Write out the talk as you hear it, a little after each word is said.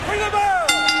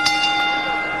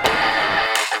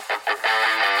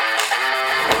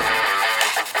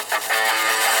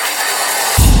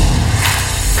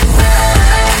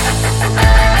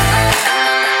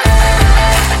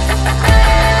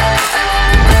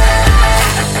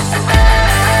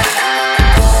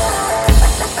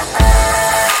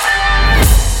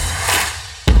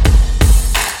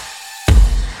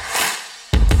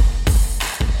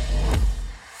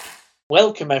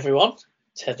Welcome, everyone,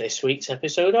 to this week's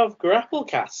episode of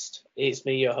Grapplecast. It's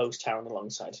me, your host, Taryn,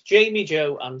 alongside Jamie,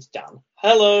 Joe, and Dan.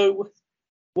 Hello.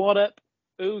 What up,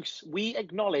 Oogs? We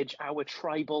acknowledge our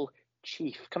tribal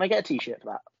chief. Can I get a t-shirt for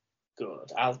that?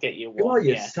 Good. I'll get you Who one. are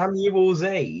you, Yeah. Samuel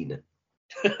Zane?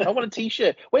 I want a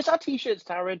t-shirt. Where's our t-shirts,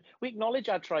 Taryn? We acknowledge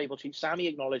our tribal chief. Sammy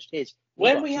acknowledged his.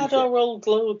 When we had our old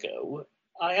logo,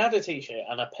 I had a t-shirt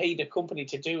and I paid a company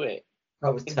to do it.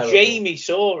 That was terrible. Jamie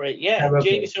saw it, yeah. Terrible.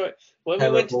 Jamie saw it. When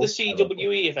we went to the CWE Terrible.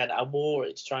 event, I wore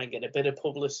it to try and get a bit of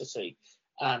publicity.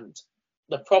 And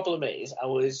the problem is, I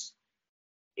was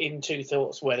in two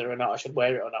thoughts whether or not I should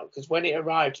wear it or not. Because when it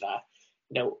arrived, I,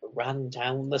 ran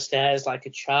down the stairs like a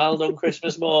child on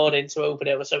Christmas morning to open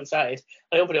it. I was so excited.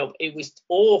 I opened it up. It was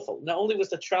awful. Not only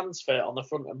was the transfer on the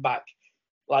front and back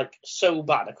so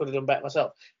bad, I could have done better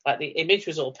myself. The image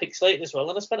was all pixelated as well,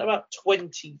 and I spent about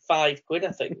 25 quid,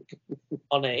 I think,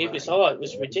 on it. It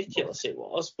was ridiculous. It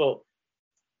was, but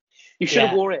you should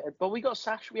have wore it. But we got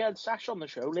Sash. We had Sash on the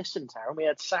show. Listen, Taryn, we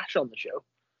had Sash on the show.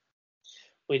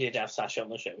 We did have Sash on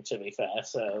the show, to be fair.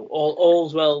 So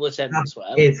all's well that ends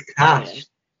well. It's cash.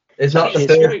 It's not the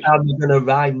first time you're going to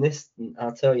rhyme this.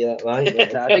 I'll tell you that right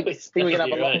now. I think we're going to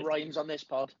have a lot of rhymes on this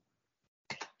pod.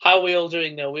 How are we all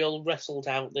doing though? We all wrestled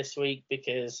out this week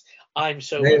because I'm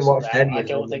so wrestled out. I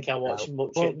don't think I watched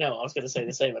much. No, I was going to say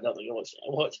the same. I don't think I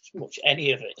watched much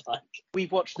any of it.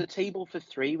 We've watched the Table for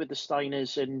Three with the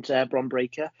Steiners and Bron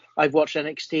Breakker. I've watched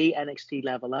NXT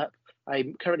Level Up.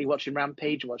 I'm currently watching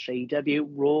Rampage. I watched AEW,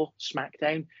 Raw,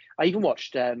 SmackDown. I even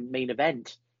watched Main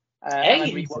Event. I'm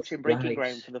rewatching Breaking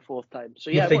Ground for the fourth time. So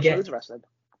yeah, I watched loads of wrestling.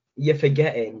 You're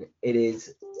forgetting it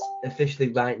is officially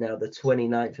right now the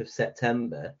 29th of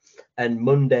September, and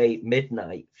Monday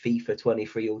midnight FIFA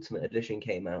 23 Ultimate Edition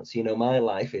came out. So my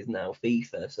life is now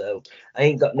FIFA, so I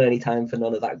ain't got any time for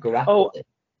none of that grapple.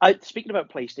 Speaking about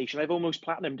PlayStation, I've almost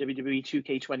platinum WWE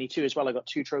 2K22 as well. I got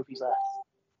 2 trophies left.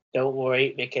 Don't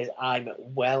worry, because I'm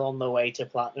well on the way to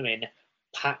platinum in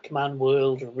Pac-Man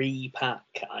World Repack.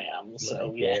 I am,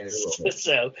 so yes.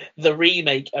 So the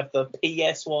remake of the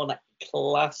PS1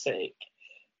 classic.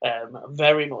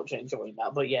 Very much enjoying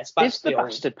that. But yes, back is to the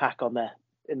bastard pack on there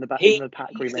in the pack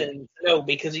remake? No,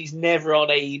 because he's never on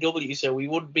AEW, so he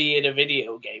wouldn't be in a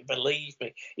video game. Believe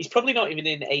me, he's probably not even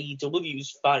in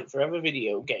AEW's Fight Forever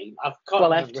video game.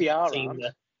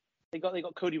 FTR. They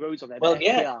got Cody Rhodes on there. Well,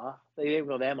 FTR, they haven't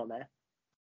got them on there.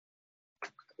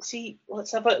 See,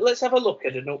 let's have a look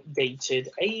at an updated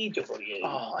AEW.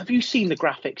 Oh, have you seen the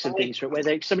graphics and things for it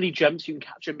where somebody jumps, you can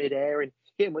catch him midair and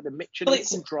hit him with a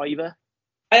Michelin driver?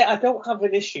 I don't have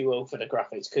an issue over the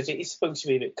graphics because it is supposed to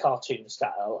be a bit cartoon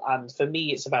style, and for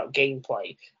me, it's about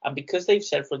gameplay. And because they've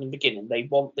said from the beginning they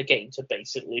want the game to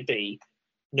basically be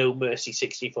No Mercy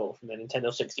 64 from the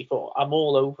Nintendo 64, I'm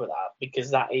all over that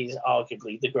because that is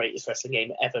arguably the greatest wrestling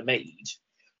game ever made.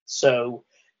 So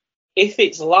if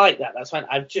it's like that, that's fine.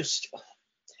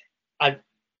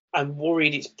 I'm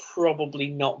worried it's probably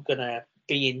not gonna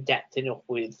be in depth enough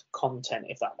with content,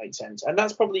 if that makes sense. And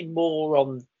that's probably more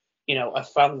on, a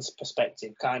fan's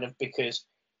perspective, kind of, because,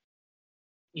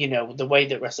 the way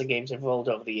that wrestling games have evolved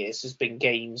over the years has been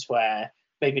games where,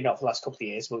 maybe not for the last couple of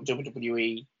years, but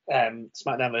WWE,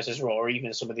 SmackDown vs. Raw, or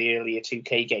even some of the earlier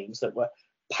 2K games that were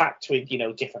packed with,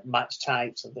 different match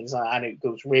types and things like that, and it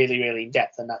goes really, really in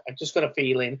depth. And I've just got a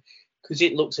feeling, because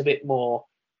it looks a bit more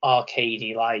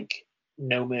arcadey like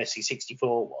No Mercy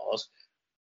 64 was,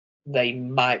 they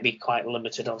might be quite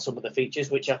limited on some of the features,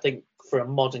 which I think for a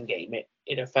modern game it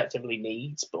effectively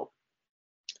needs. But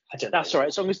I don't know. That's all right.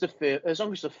 As long as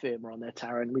the firm are on there,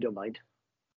 Taryn, we don't mind.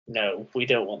 No, we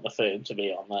don't want the firm to be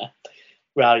on there.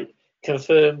 Right,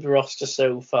 confirmed roster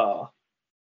so far.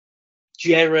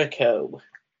 Jericho.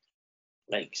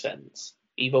 Makes sense.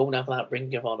 He won't have that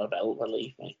Ring of Honor belt,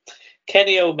 believe me.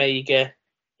 Kenny Omega,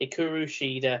 Hikaru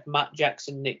Shida, Matt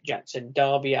Jackson, Nick Jackson,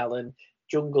 Darby Allin,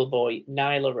 Jungle Boy,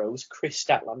 Nyla Rose, Chris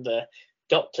Statlander,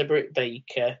 Dr. Britt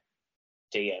Baker,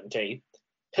 DMD,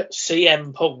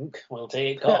 CM Punk, well,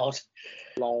 dear God,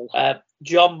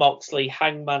 John Moxley,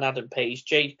 Hangman Adam Page,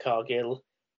 Jade Cargill,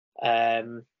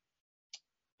 Adam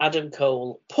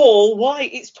Cole, Paul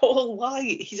White. It's Paul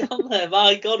White. He's on there.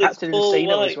 My God, it's Paul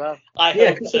White. As well. I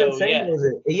hope so.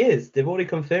 He is. They've already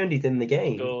confirmed he's in the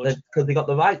game because they got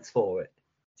the rights for it.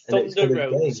 Thunder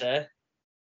Rosa,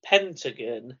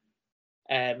 Pentagon,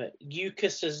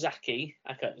 Yuka Sasaki.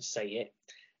 I can't say it.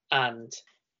 And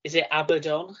is it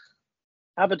Abaddon?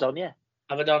 Abaddon, yeah.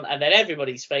 Abaddon, and then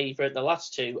everybody's favourite, the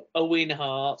last two, Owen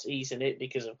Hart, he's in it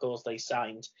because, of course,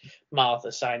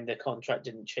 Martha signed the contract,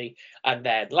 didn't she? And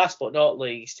then, last but not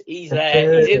least, he's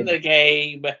there, he's in the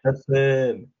game.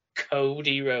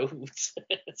 Cody Rhodes.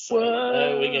 So Whoa.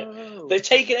 there we go. They've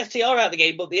taken FTR out of the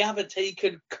game, but they haven't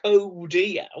taken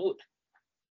Cody out. Oh,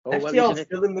 well, FTR he's an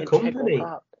still in the integral company.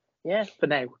 part. Yeah, for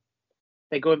now.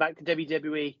 They're going back to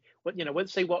WWE.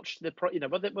 Once they watch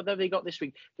what have they got this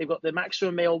week? They've got the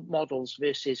Maximum Male Models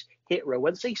versus Hit Row.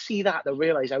 Once they see that, they'll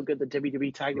realise how good the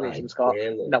WWE tag division's got.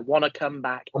 Really? And they'll want to come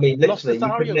back. I mean, Los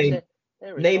literally, you could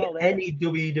Lotharios name any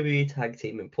WWE tag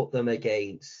team and put them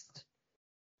against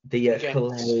the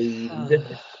Acclaimed.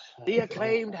 The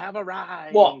Acclaimed have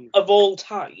arrived. What, of all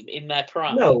time in their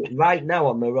prime? No, right now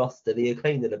on the roster, the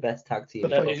Acclaimed are the best tag team.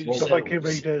 The Viking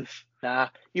Raiders. Nah,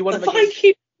 you want The them against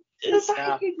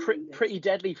Viking. Pretty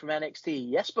Deadly from NXT.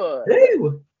 Yes, but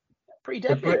Who? Pretty The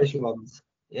Deadly. British ones.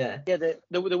 Yeah. Yeah,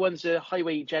 the ones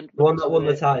Highway Gentlemen. The one that won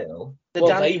the title. The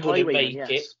Well, Dandy they wouldn't Highwaymen, make yes.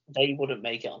 it. They wouldn't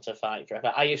make it onto Fight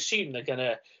Forever. I assume they're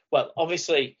gonna. Well,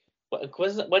 obviously,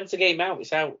 when's the game out?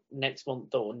 It's out next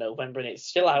month or November, and it's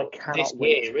still out this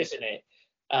year, isn't it?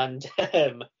 And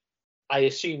I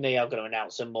assume they are going to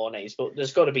announce some more names, but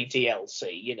there's got to be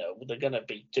DLC. You know, they're going to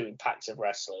be doing packs of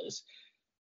wrestlers,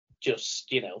 just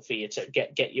for you to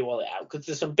get your wallet out, because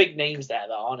there's some big names there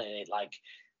that aren't in it, like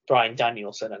Bryan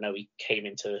Danielson. I know he came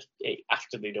into it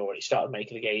after they'd already started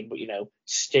making the game, but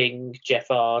Sting, Jeff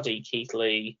Hardy, Keith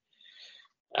Lee,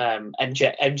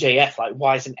 MJF. Like,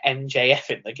 why isn't MJF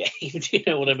in the game? Do you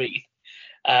know what I mean?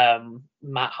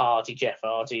 Matt Hardy, Jeff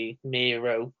Hardy,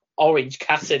 Miro, Orange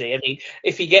Cassidy. I mean,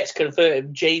 if he gets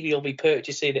confirmed, Jamie will be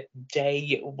purchasing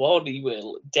day one. He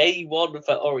will. Day one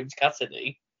for Orange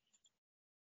Cassidy.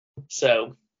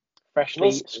 So,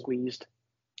 freshly squeezed.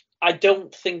 I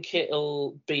don't think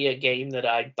it'll be a game that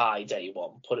I buy day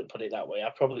one. Put it that way. I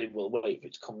probably will wait for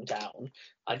it to come down.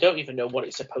 I don't even know what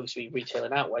it's supposed to be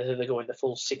retailing out. Whether they're going the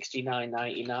full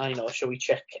 $69.99 or shall we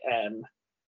check?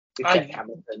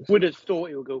 Hamilton. Would have thought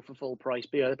it would go for full price,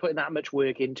 but they're putting that much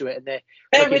work into it, and they're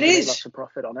there it is. Lots of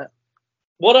profit on it.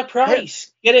 What a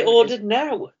price! Get it ordered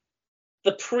now.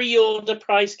 The pre-order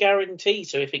price guarantee.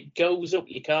 So if it goes up,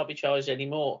 you can't be charged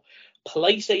anymore.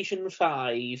 PlayStation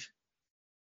 5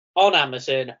 on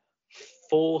Amazon,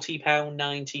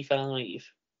 £40.95.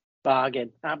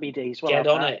 Bargain. Happy days. Get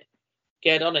on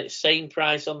it. Same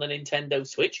price on the Nintendo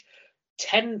Switch.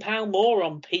 £10 more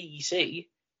on PC.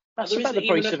 That's about the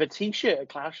price of a T-shirt at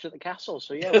Clash at the Castle.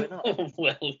 So yeah, why not?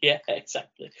 Well, yeah,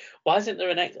 exactly. Why isn't there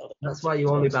an X? That's why you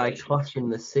only buy Clash in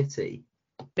the City.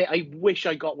 I wish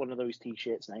I got one of those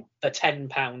T-shirts now. The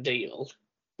 £10 deal.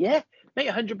 Yeah, mate,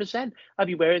 100%. I'd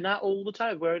be wearing that all the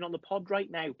time. I'm wearing on the pod right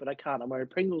now, but I can't. I'm wearing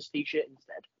a Pringles T-shirt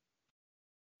instead.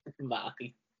 My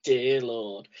dear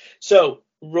Lord. So,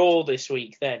 Raw this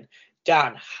week then.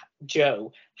 Dan,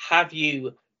 Joe, have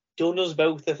you done us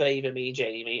both a favour, me,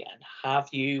 Jamie, and have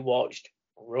you watched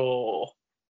Raw?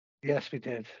 Yes, we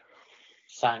did.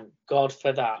 Thank God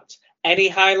for that. Any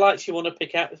highlights you want to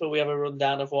pick out before we have a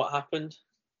rundown of what happened?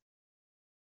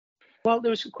 Well,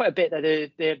 there was quite a bit that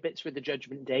they had bits with the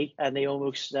Judgment Day, and they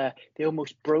almost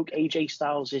broke AJ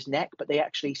Styles' neck, but they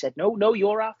actually said, no,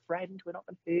 you're our friend. We're not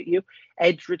going to hurt you.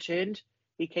 Edge returned.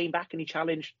 He came back and he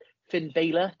challenged Finn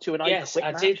Balor to an Yes,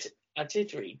 I Quit match. I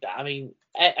did read that. I mean,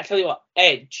 I tell you what,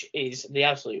 Edge is the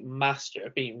absolute master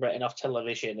of being written off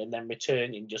television and then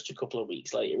returning just a couple of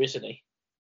weeks later, isn't he?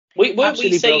 Weren't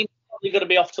we saying he's going to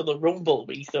be off to the Rumble,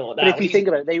 we thought? But if you think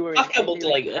about it, they were in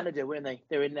later. Canada, weren't they?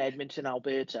 They were in Edmonton,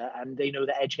 Alberta, and they know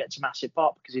that Edge gets a massive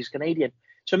pop because he's Canadian.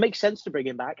 So it makes sense to bring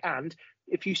him back. And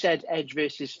if you said Edge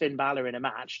versus Finn Balor in a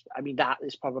match, I mean, that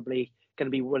is probably going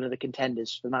to be one of the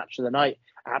contenders for the match of the night.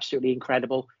 Absolutely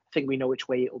incredible. I think we know which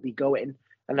way it will be going.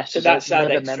 Unless so that's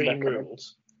another Extreme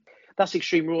Rules. That's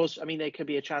Extreme Rules. I mean, there could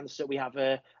be a chance that we have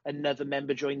another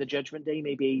member join the Judgment Day.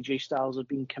 Maybe AJ Styles has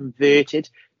been converted.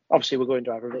 Obviously, we're going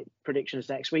to have predictions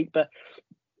next week, but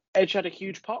Edge had a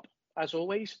huge pop, as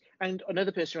always. And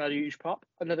another person who had a huge pop,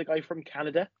 another guy from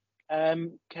Canada,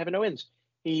 Kevin Owens.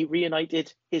 He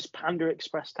reunited his Panda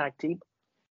Express tag team,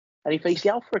 and he faced the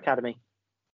Alpha Academy.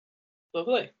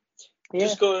 Lovely. Yeah.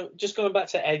 Just going back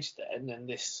to Edge then, and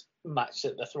this match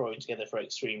that they're throwing together for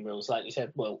Extreme Rules, like you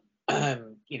said, well,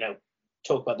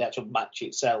 talk about the actual match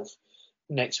itself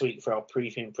next week for our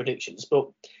preview predictions, but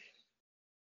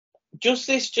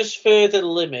just further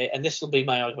limit, and this will be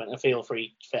my argument, and feel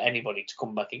free for anybody to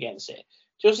come back against it.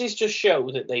 Does this just show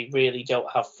that they really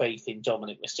don't have faith in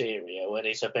Dominic Mysterio and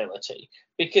his ability?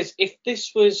 Because if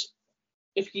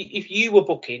you were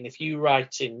booking, if you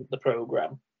writing the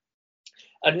program,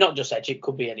 and not just Edge, it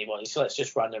could be anybody, so let's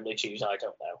just randomly choose, I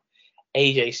don't know,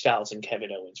 AJ Styles and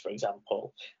Kevin Owens, for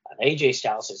example, and AJ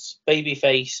Styles is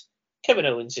babyface, Kevin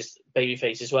Owens is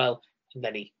babyface as well, and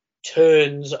then he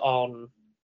turns on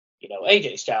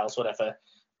AJ Styles, whatever,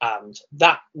 And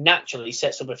that naturally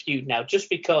sets up a feud. Now,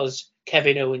 just because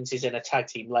Kevin Owens is in a tag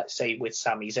team, let's say with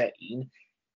Sami Zayn,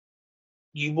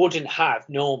 you wouldn't have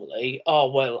normally,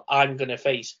 oh, well, I'm going to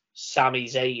face Sami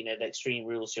Zayn at Extreme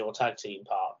Rules, your tag team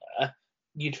partner.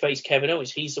 You'd face Kevin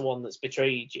Owens. He's the one that's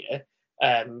betrayed you.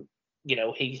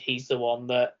 He's the one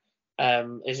that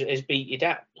has beat you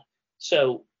down.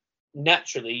 So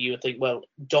naturally, you would think, well,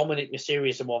 Dominic Mysterio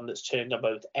is the one that's turned on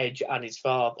both Edge and his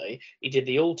father. He did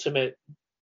the ultimate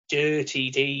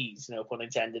dirty deeds, no pun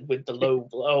intended, with the low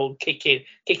blow, kicking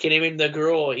him in the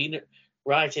groin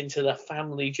right into the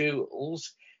family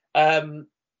jewels. So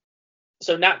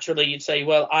naturally, you'd say,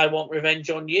 well, I want revenge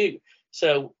on you.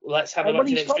 So let's have a match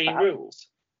in Extreme Rules.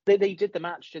 They did the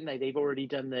match, didn't they? They've already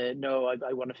done the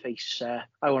I want to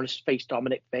face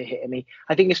Dominic for hitting me.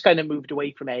 I think it's kind of moved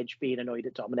away from Edge being annoyed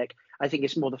at Dominic. I think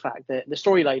it's more the fact that the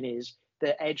storyline is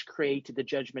that Edge created the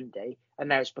Judgment Day, and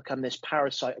now it's become this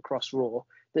parasite across Raw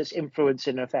that's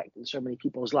influencing and affecting so many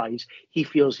people's lives. He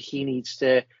feels he needs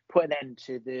to put an end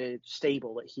to the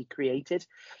stable that he created.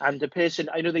 And the person,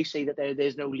 I know they say that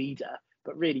there's no leader,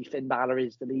 but really Finn Balor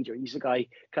is the leader. He's the guy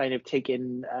kind of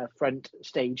taking front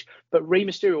stage. But Rey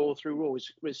Mysterio all through Raw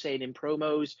was saying in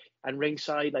promos and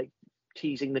ringside, like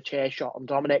teasing the chair shot on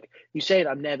Dominic, you said,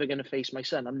 I'm never going to face my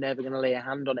son. I'm never going to lay a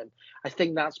hand on him. I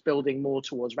think that's building more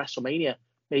towards WrestleMania.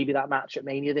 Maybe that match at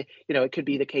Mania, it could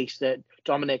be the case that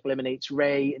Dominic eliminates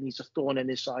Rey and he's a thorn in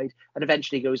his side and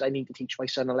eventually goes, I need to teach my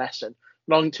son a lesson.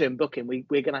 Long-term booking, we're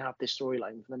going to have this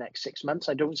storyline for the next 6 months.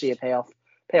 I don't see a payoff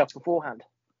beforehand.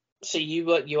 So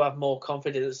you have more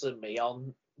confidence than me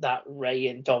on that Rey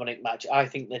and Dominic match. I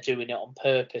think they're doing it on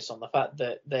purpose, on the fact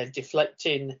that they're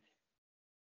deflecting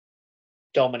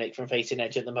Dominic from facing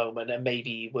Edge at the moment, and maybe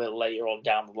he will later on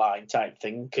down the line type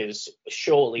thing, because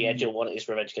surely Edge will want his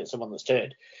revenge against someone that's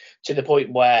turned, to the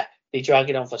point where they drag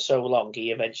it on for so long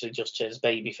he eventually just turns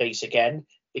babyface again.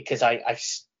 Because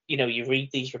you read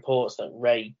these reports that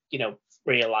Rey,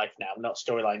 real life now, not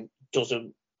storyline,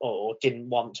 doesn't or didn't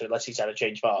want to, unless he's had a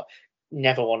change of heart,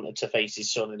 never wanted to face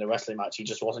his son in a wrestling match. He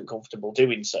just wasn't comfortable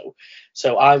doing so.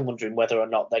 So I'm wondering whether or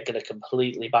not they're going to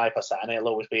completely bypass that, and it'll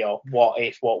always be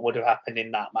what would have happened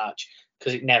in that match,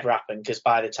 because it never happened, because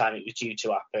by the time it was due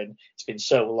to happen, it's been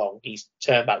so long, he's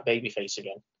turned back babyface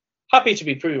again. Happy to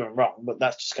be proven wrong, but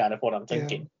that's just kind of what I'm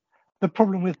thinking. Yeah. The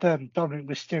problem with Dominic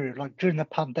Mysterio, like during the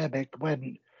pandemic,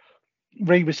 when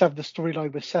Rey was having the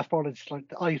storyline with Seth Rollins, like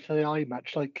the eye for the eye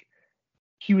match, like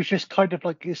he was just kind of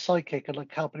like his sidekick and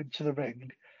like helping him to the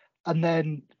ring. And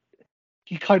then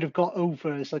he kind of got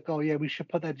over as like, oh yeah, we should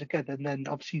put them together. And then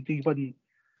obviously they won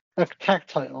like tag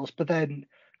titles. But then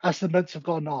as the months have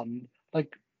gone on,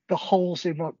 like the holes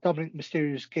in Dominic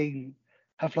Mysterio's game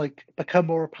have like become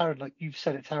more apparent. Like you've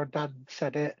said it, Tara, Dan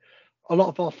said it. A lot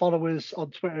of our followers on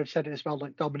Twitter have said it as well.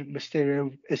 Like Dominic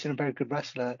Mysterio isn't a very good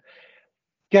wrestler.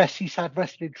 Yes, he's had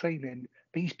wrestling training,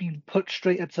 but he's been put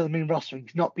straight into the main roster.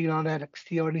 He's not been on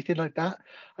NXT or anything like that.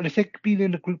 And I think being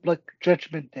in a group like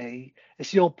Judgment Day,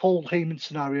 it's the old Paul Heyman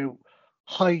scenario: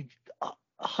 hide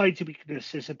your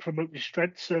weaknesses and promote your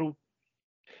strengths. So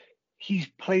he's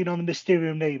playing on the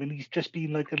Mysterio name, and he's just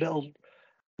been like a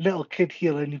little kid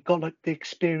heel. And you've got like the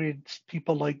experienced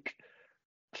people like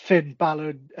Finn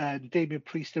Balor and Damian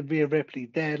Priest and Rhea Ripley.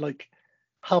 They're like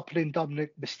helping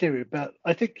Dominic Mysterio, but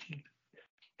I think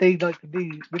they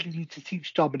really need to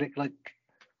teach Dominic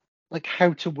like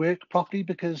how to work properly,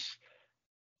 because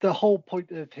the whole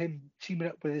point of him teaming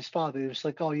up with his father is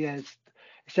like, oh yeah, it's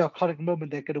the iconic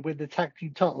moment they're going to win the tag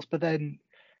team titles, but then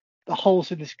the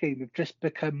holes in this game have just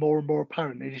become more and more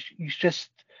apparent. He's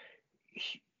just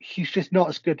not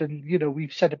as good, and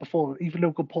we've said it before. Even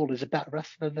Logan Paul is a better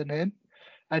wrestler than him,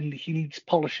 and he needs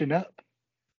polishing up.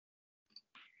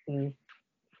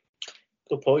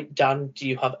 Good point. Dan, do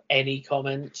you have any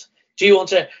comments? Do you want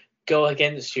to go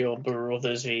against your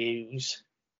brother's views?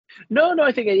 No,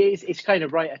 I think it's kind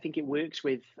of right. I think it works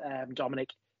with Dominic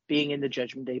being in the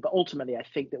Judgment Day, but ultimately I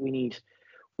think that we need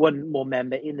one more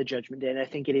member in the Judgment Day, and I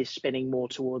think it is spinning more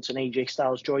towards an AJ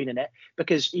Styles joining it,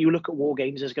 because you look at War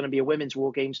Games, there's going to be a women's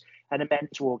War Games and a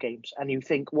men's War Games, and you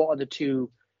think, what are the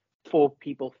 5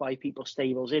 people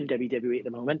stables in WWE at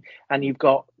the moment? And you've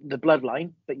got the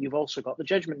Bloodline, but you've also got the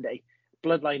Judgment Day.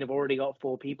 Bloodline have already got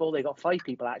 4 people. They got 5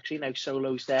 people actually. Now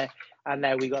Solo's there, and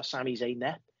now we got Sami Zayn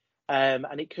there.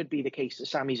 And it could be the case that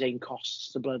Sami Zayn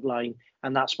costs the Bloodline,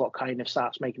 and that's what kind of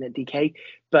starts making it decay.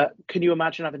 But can you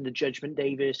imagine having the Judgment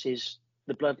Day versus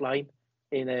the Bloodline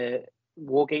in a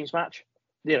War Games match?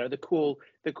 The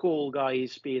cool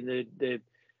guys being the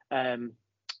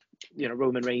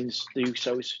Roman Reigns, the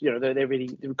Usos. They're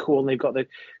really cool, and they've got the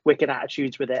wicked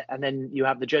attitudes with it. And then you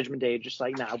have the Judgment Day just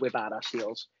like, nah, we're badass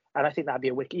heels. And I think that'd be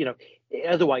a wicked,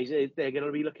 otherwise they're going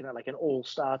to be looking at like an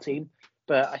all-star team.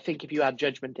 But I think if you add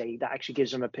Judgment Day, that actually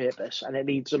gives them a purpose and it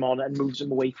leads them on and moves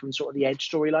them away from sort of the Edge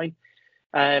storyline.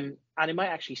 And it might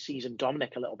actually season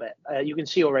Dominic a little bit. You can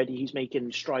see already he's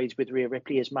making strides with Rhea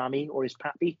Ripley as Mammy or as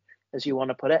Pappy, as you want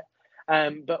to put it.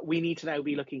 But we need to now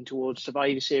be looking towards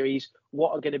Survivor Series.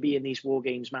 What are going to be in these War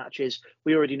Games matches?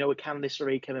 We already know with Candice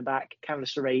LeRae coming back.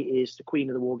 Candice LeRae is the queen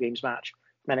of the War Games match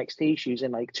from NXT. She was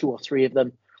in like 2 or 3 of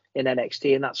them in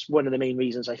NXT, and that's one of the main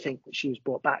reasons I think that she was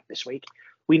brought back this week.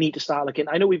 We need to start looking.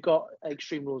 I know we've got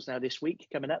Extreme Rules now this week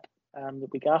coming up, the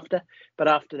week after, but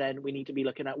after then we need to be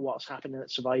looking at what's happening at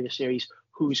Survivor Series,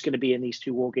 who's going to be in these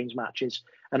 2 War Games matches,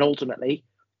 and ultimately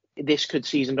this could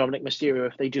season Dominic Mysterio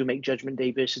if they do make Judgment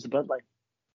Day versus the Bloodline.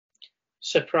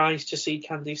 Surprised to see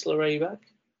Candice LeRae back?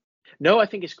 No, I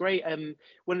think it's great.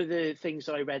 One of the things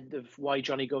that I read of why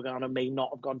Johnny Gargano may not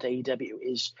have gone to AEW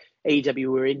is AEW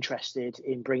were interested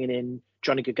in bringing in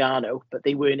Johnny Gargano, but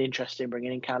they weren't interested in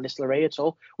bringing in Candice LeRae at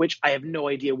all, which I have no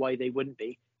idea why they wouldn't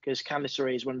be, because Candice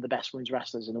LeRae is one of the best women's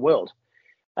wrestlers in the world.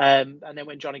 And then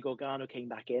when Johnny Gargano came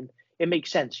back in, it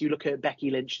makes sense. You look at Becky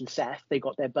Lynch and Seth, they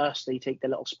got their bus, they take their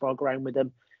little sprog around with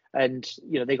them, and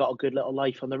they got a good little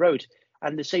life on the road.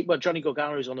 And the same, well, Johnny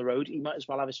Gargano is on the road, he might as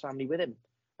well have his family with him.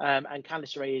 And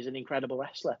Candice LeRae is an incredible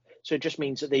wrestler. So it just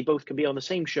means that they both can be on the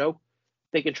same show.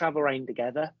 They can travel around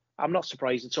together. I'm not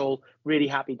surprised at all. Really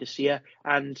happy to see her.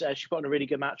 And she put on a really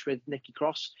good match with Nikki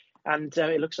Cross. And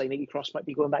it looks like Nikki Cross might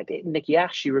be going back to Nikki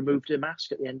Ash. She removed her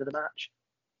mask at the end of the match.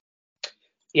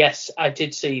 Yes, I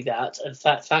did see that. And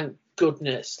thank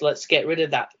goodness. Let's get rid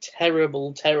of that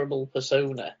terrible, terrible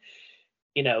persona.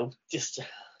 Just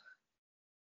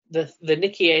the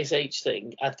Nikki ASH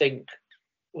thing, I think,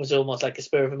 was almost like a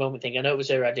spur of a moment thing. I know it was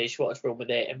her idea. She wanted to run with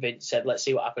it, and Vince said, let's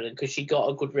see what happened. And because she got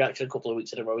a good reaction a couple of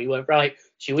weeks in a row, he went, right,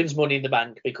 she wins Money in the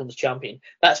Bank, becomes champion.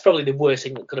 That's probably the worst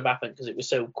thing that could have happened because it was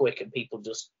so quick and people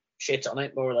just shit on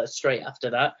it more or less straight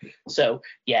after that. So,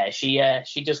 yeah, she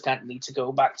just can't need to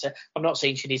go back to, I'm not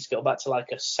saying she needs to go back to like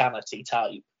a sanity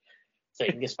type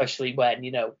thing, especially when,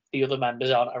 the other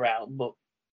members aren't around, but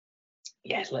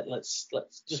yeah, let's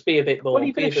just be a bit more. Well,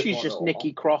 even if she's just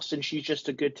Nikki Cross and she's just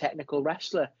a good technical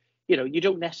wrestler, you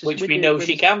don't necessarily. Which we know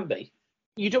she can be.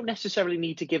 You don't necessarily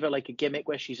need to give her like a gimmick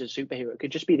where she's a superhero. It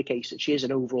could just be the case that she is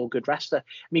an overall good wrestler. I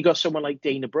mean, you got someone like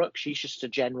Dana Brooke, she's just a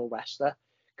general wrestler.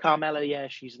 Carmella, yeah,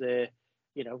 she's the,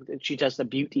 she does the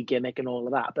beauty gimmick and all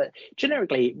of that. But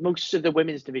generically, most of the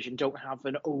women's division don't have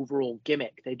an overall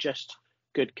gimmick. They're just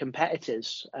good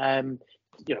competitors.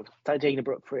 Dana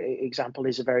Brooke, for example,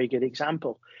 is a very good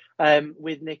example.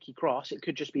 With Nikki Cross, it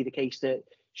could just be the case that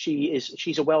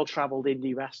she's a well-traveled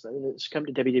indie wrestler that's come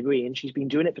to WWE and she's been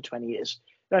doing it for 20 years.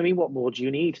 I mean, what more do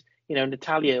you need?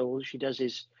 Natalya, all she does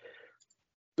is,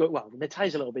 well,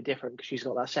 Natalya's a little bit different because she's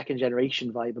got that second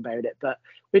generation vibe about it. But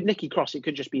with Nikki Cross, it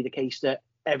could just be the case that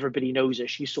everybody knows her.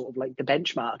 She's sort of like the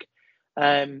benchmark.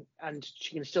 And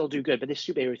she can still do good. But this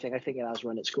superhero thing, I think it has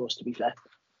run its course, to be fair.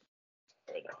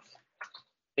 Fair enough.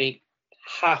 We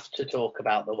have to talk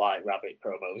about the White Rabbit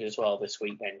promos as well this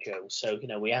week then, Joe. So,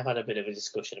 we have had a bit of a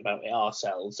discussion about it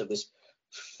ourselves. There was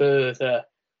further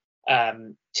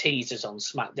teasers on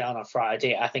SmackDown on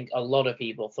Friday. I think a lot of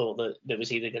people thought that there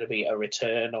was either going to be a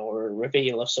return or a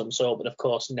reveal of some sort, but of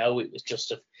course, no, it was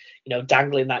just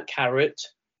dangling that carrot.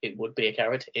 It would be a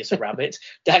carrot. It's a rabbit.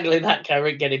 Dangling that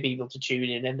carrot, getting people to tune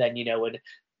in, and then,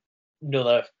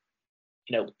 another,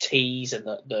 tease and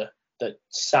the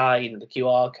sign, the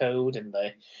QR code, and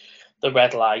the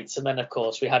red lights. And then, of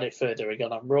course, we had it further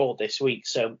again on Raw this week.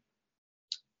 So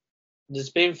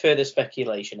there's been further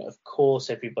speculation. Of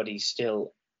course, everybody's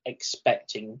still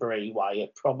expecting Bray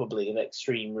Wyatt, probably in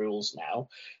Extreme Rules now.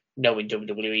 Knowing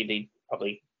WWE, they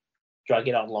probably drag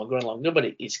it on longer and longer,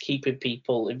 but it's keeping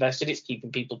people invested. It's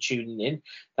keeping people tuning in.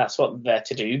 That's what they're there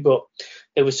to do. But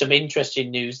there was some interesting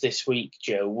news this week,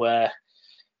 Joe, where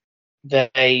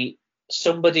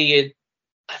somebody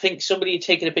had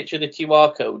taken a picture of the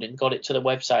QR code and got it to the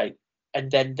website, and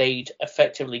then they'd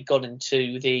effectively gone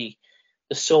into the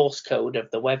source code of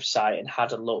the website and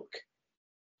had a look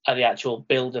at the actual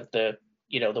build of the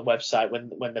website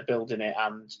when they're building it,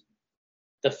 and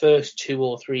the first 2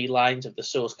 or 3 lines of the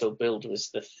source code build was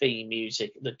the theme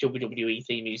music, the WWE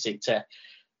theme music to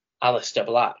Aleister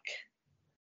Black.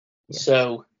 Yes.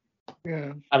 So,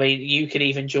 yeah. I mean, you can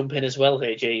even jump in as well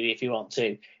here, Jamie, if you want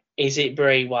to. Is it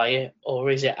Bray Wyatt, or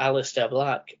is it Aleister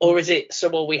Black, or is it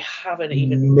someone we haven't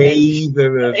even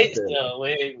neither of them? No,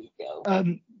 here we go.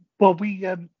 Well, we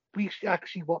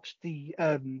actually watched the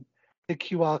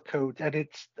QR code, and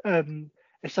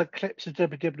it's like clips of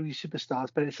WWE superstars,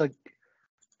 but it's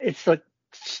like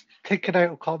taken out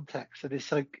of context, and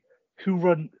it's like who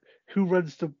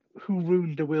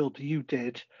ruined the world? You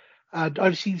did. And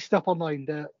I've seen stuff online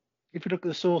that if you look at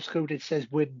the source code, it says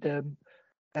Wyndham,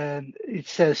 and it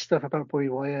says stuff about Bray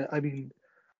Wyatt. I mean,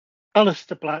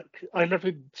 Aleister Black, I love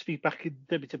him to be back in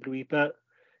WWE, but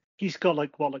he's got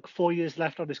like 4 years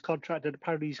left on his contract, and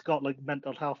apparently he's got like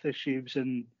mental health issues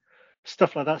and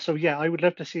stuff like that. So yeah, I would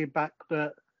love to see him back,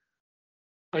 but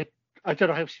I don't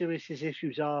know how serious his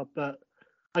issues are, but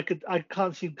I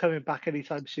can't see him coming back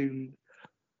anytime soon.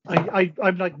 I'm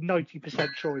like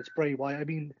 90% sure it's Bray Wyatt. I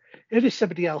mean, if it's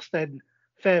somebody else, then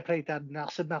fair play, Dan.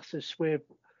 That's a massive swerve.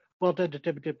 Well done to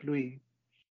WWE.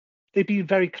 They've been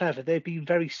very clever. They've been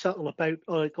very subtle about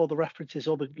like all the references,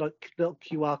 all the like little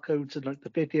QR codes and like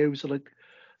the videos and like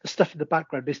the stuff in the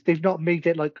background. They've not made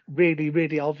it like really,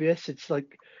 really obvious. It's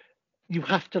like you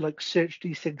have to like search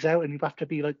these things out and you have to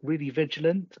be like really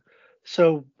vigilant.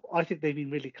 So I think they've been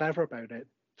really clever about it,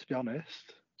 to be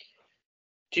honest.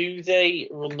 Do they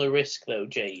run the risk though,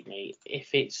 Jamie, if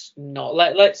it's not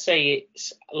let's say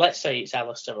it's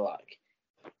Aleister Black.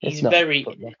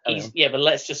 But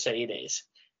let's just say it is.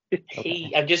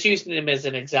 I'm just using him as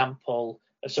an example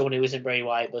of someone who isn't Bray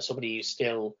Wyatt, but somebody who's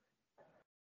still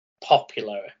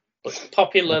popular. But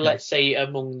popular, let's say,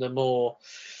 among the more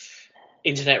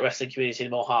internet wrestling community, the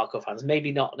more hardcore fans,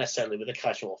 maybe not necessarily with the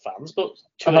casual fans, but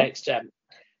to an extent.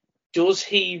 Does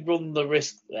he run the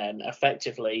risk then,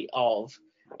 effectively, of,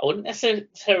 I wouldn't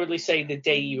necessarily say the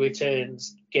day he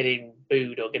returns getting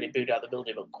booed or getting booed out of the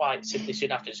building, but quite simply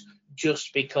soon after,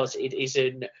 just because it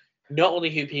isn't not only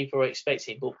who people were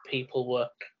expecting, but people were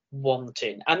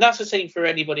wanting. And that's the same for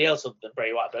anybody else other than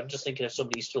Bray Wyatt, but I'm just thinking of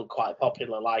somebody who's still quite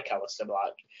popular like Aleister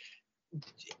Black.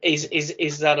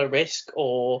 Is that a risk,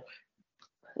 or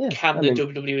can the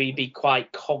WWE be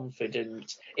quite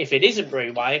confident if it isn't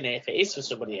Bray Wyatt, and if it is for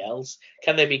somebody else,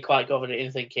 can they be quite confident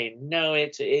in thinking, no,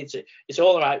 it's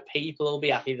all right, people will be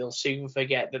happy, they'll soon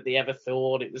forget that they ever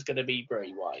thought it was going to be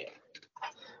Bray Wyatt?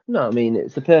 No, I mean,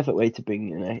 it's the perfect way to bring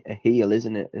in a heel,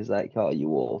 isn't it? It's like, oh, you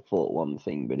all thought one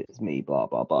thing, but it's me, blah,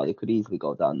 blah, blah. They could easily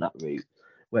go down that route,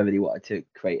 whether they wanted to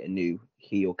create a new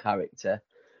heel character.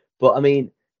 But, I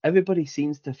mean, everybody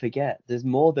seems to forget there's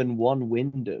more than one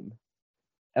Wyndham.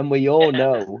 And we all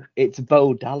know it's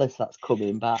Bo Dallas that's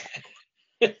coming back.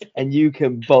 And you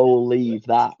can believe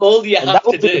that. All you have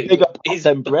to do a bigger pop is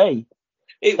than Bray.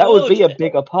 That would be a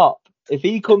bigger pop. If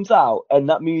he comes out and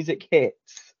that music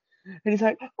hits, and he's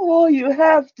like, all you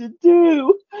have to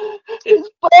do is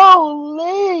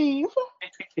believe.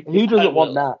 Who doesn't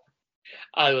want that?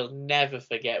 I will never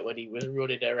forget when he was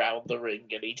running around the ring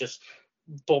and he just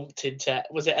bumped into,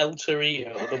 was it El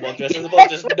Torino, the one just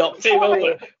knocked him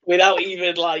over without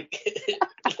even just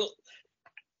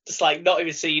not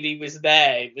even seeing he was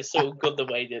there. It was so good the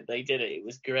way that they did it. It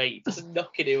was great. Just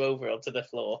knocking him over onto the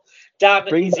floor. Dan,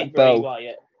 is it Bray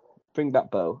Wyatt? Bring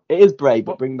back Bo. It is Bray,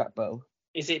 but bring back Bo.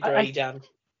 Is it Bray, Dan?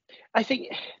 I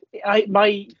think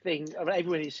my thing,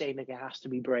 everyone is saying it has to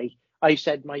be Bray. I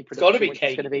said my prediction is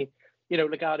going to be,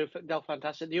 Legado del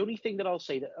Fantastic. The only thing that I'll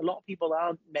say that a lot of people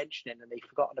aren't mentioning and they've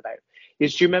forgotten about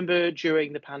is, do you remember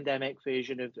during the pandemic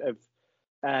version of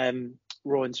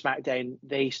Raw and SmackDown,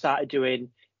 they started doing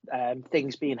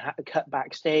things being cut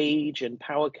backstage and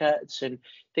power cuts and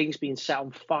things being set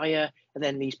on fire, and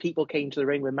then these people came to the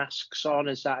ring with masks on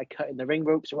and started cutting the ring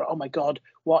ropes and were, oh my god,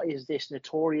 what is this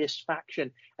notorious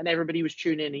faction? And everybody was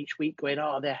tuning in each week going,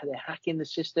 oh, they're hacking the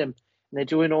system and they're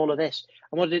doing all of this.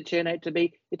 And what did it turn out to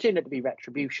be? It turned out to be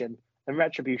Retribution, and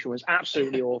Retribution was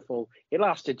absolutely awful. It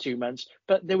lasted 2 months,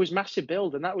 but there was massive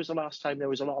build, and that was the last time there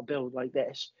was a lot of build like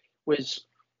this. Was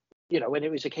when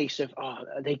it was a case of,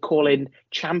 they calling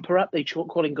Ciampa up, they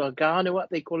calling Gargano up,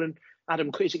 they calling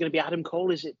Adam. Is it going to be Adam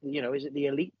Cole? Is it is it the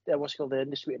Elite? What's it called, the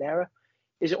Undisputed Era?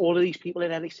 Is it all of these people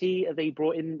in NXT? Have they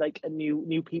brought in like a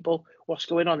new people? What's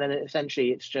going on? And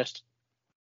essentially, it's just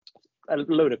a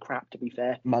load of crap. To be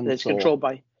fair, it's controlled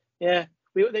by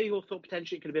They all thought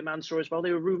potentially it could have been Mansoor as well.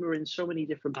 They were rumouring so many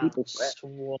different people for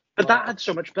it. But that had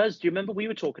so much buzz. Do you remember we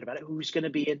were talking about it? Who's going to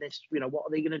be in this? What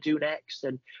are they going to do next?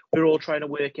 And we were all trying to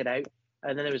work it out.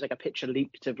 And then there was like a picture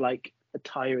leaked of like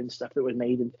attire and stuff that was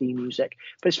made in theme music.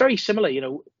 But it's very similar.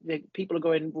 People are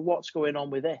going, well, what's going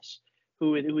on with this?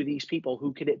 Who are these people?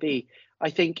 Who could it be? I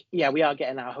think, we are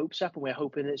getting our hopes up and we're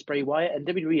hoping it's Bray Wyatt. And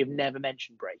WWE have never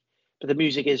mentioned Bray. But the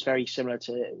music is very similar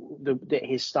to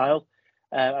his style.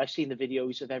 I've seen the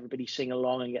videos of everybody singing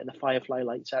along and getting the Firefly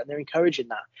lights out, and they're encouraging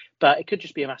that. But it could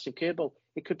just be a massive curveball.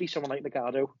 It could be someone like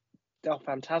Legado del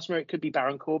Fantasma. It could be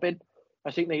Baron Corbin.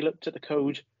 I think they looked at the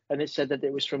code and it said that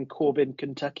it was from Corbin,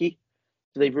 Kentucky.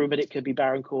 So they've rumored it could be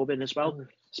Baron Corbin as well.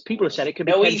 So people have said it could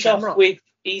be No, Ken he's Shamrock.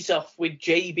 off with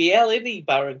JBL, isn't he,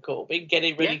 Baron Corbin,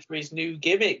 getting ready for his new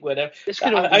gimmick. Whatever. This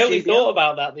could all be I only JBL. thought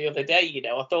about that the other day.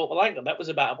 I thought, well, hang on, that was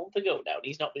about a month ago now, and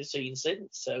he's not been seen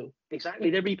since. So Exactly,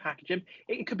 they repackage him.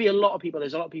 It could be a lot of people.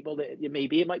 There's a lot of people that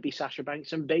it might be Sasha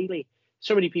Banks and Bayley.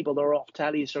 So many people that are off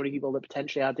telly. So many people that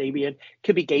potentially are debuting.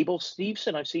 Could be Gable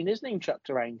Steveson. I've seen his name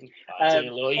chucked around.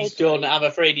 He's done. I'm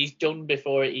afraid he's done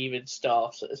before it even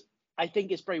started. I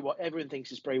think it's Bray Wyatt. Everyone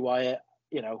thinks it's Bray Wyatt,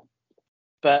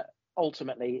 but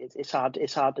ultimately it's hard.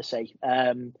 It's hard to say.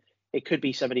 It could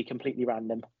be somebody completely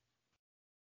random.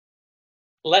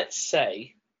 Let's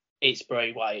say it's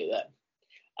Bray Wyatt then.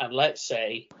 And let's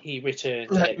say he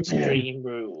returns to Extreme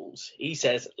Rules. He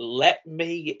says, let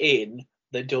me in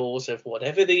the doors of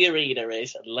whatever the arena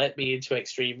is and let me into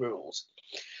Extreme Rules.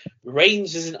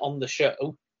 Reigns isn't on the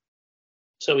show,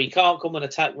 so he can't come and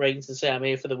attack Reigns and say, I'm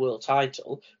here for the world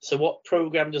title. So what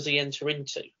program does he enter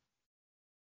into?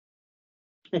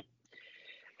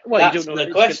 Well, that's you don't know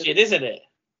the question, isn't it?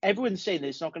 Everyone's saying that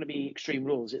it's not going to be Extreme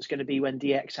Rules. It's going to be when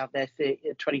DX have their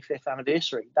 25th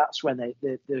anniversary. That's when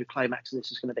the climax of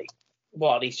this is going to be.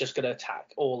 What, he's just going to attack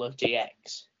all of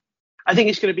DX? I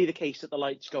think it's going to be the case that the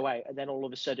lights go out and then all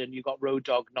of a sudden you've got Road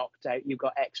Dogg knocked out, you've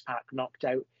got X-Pac knocked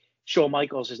out, Shawn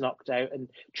Michaels is knocked out, and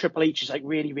Triple H is like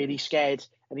really, really scared,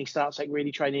 and he starts like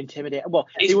really trying to intimidate. Well,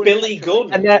 it's Billy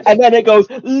Gunn. And then it goes,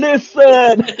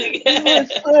 listen! Listen!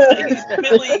 It's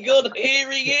Billy Gunn,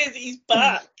 here he is, he's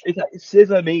back. It's like,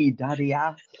 scissor me, daddy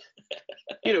ass.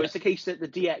 It's the case that the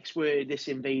DX were this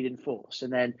invading force,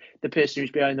 and then the person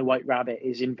who's behind the White Rabbit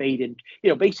is invading.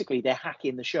 Basically they're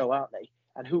hacking the show, aren't they?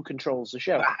 And who controls the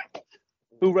show?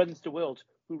 Who runs the world?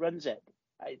 Who runs it?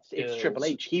 It's Triple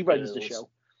H. He runs the show.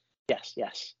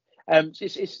 Yes.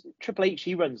 It's Triple H.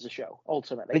 He runs the show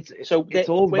ultimately. It's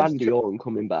all Randy Orton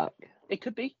coming back. It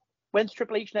could be. When's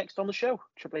Triple H next on the show?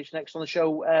 Triple H next on the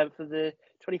show for the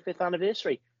 25th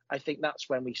anniversary. I think that's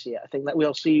when we see it. I think that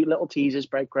we'll see little teasers,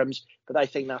 breadcrumbs, but I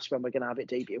think that's when we're going to have it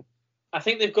debut. I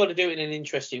think they've got to do it in an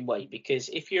interesting way, because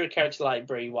if you're a character like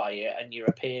Bray Wyatt and you're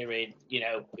appearing,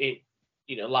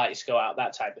 lights go out,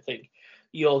 that type of thing,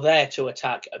 you're there to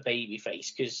attack a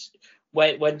babyface, because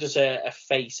when does a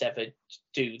face ever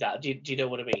do that? Do you know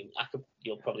what I mean?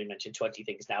 You'll probably mention 20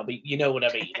 things now, but you know what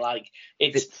I mean. Like,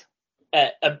 it's so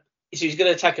he's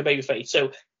going to attack a babyface,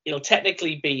 so he'll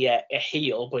technically be a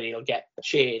heel, but he'll get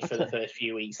cheered for the first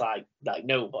few weeks like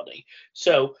nobody.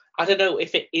 So I don't know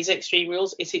if it is Extreme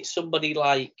Rules. Is it somebody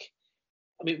like?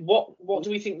 I mean, what do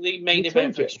we think the main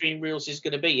event for Extreme Rules is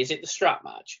going to be? Is it the strap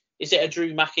match? Is it a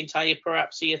Drew McIntyre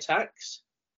perhaps he attacks?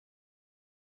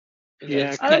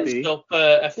 Yeah, could be. Up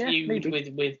a feud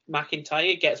with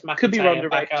McIntyre, gets McIntyre could be Ronda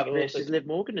back out Rousey versus Liv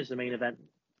Morgan as the main event.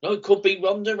 No, it could be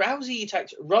Ronda Rousey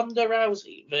attacks Ronda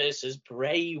Rousey versus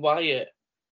Bray Wyatt.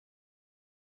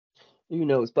 Who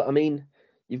knows? But I mean,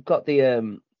 you've got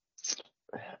the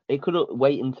it could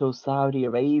wait until Saudi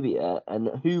Arabia, and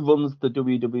who runs the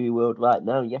WWE world right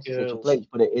now? Yes, it's a place,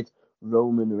 but it is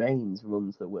Roman Reigns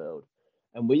runs the world,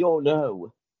 and we all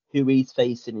know who he's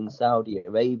facing in Saudi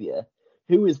Arabia.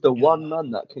 Who is the one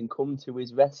man that can come to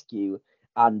his rescue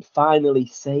and finally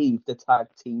save the tag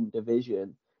team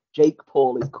division? Jake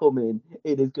Paul is coming.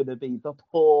 It is going to be the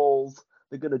Pauls.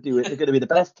 They're going to do it. They're going to be the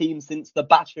best team since the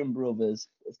Basham brothers.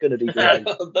 It's going to be great.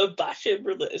 The Basham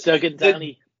brothers. Doug and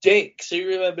Danny. Dicks. Who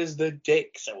remembers the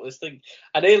Dicks?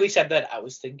 I nearly said that. I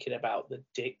was thinking about the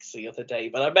Dicks the other day,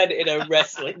 but I meant it in a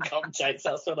wrestling context.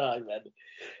 That's what I meant.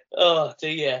 Oh,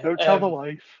 dear. Don't tell the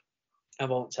wife. I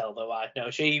won't tell the wife.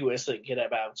 No, she was thinking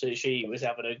about it. She was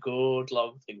having a good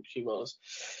long think. She was.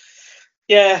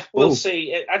 Yeah, we'll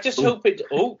see. I just hope it.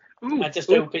 I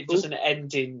just hope it doesn't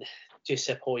end in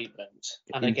disappointment.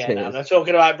 And again, I'm not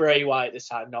talking about Bray Wyatt this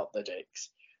time, not the Dicks.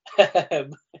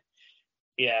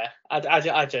 Yeah,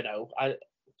 I don't know.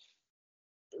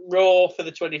 Raw for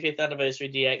the 25th anniversary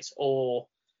DX or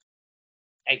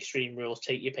Extreme Rules,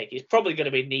 take your pick. It's probably going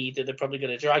to be neither. They're probably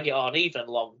going to drag it on even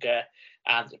longer,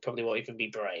 and it probably won't even be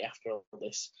Bray after all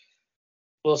this.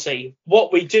 We'll see.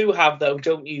 What we do have, though,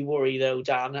 don't you worry, though,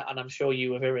 Dan, and I'm sure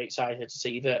you were very excited to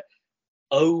see that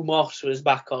Omos was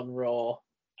back on Raw,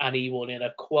 and he won in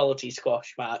a quality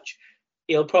squash match.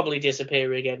 He'll probably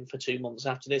disappear again for 2 months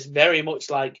after this, very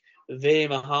much like Veer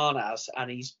Mahan has,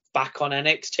 and he's back on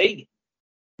NXT.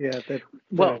 Yeah, they're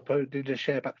putting the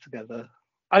share back together.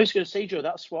 I was going to say, Joe,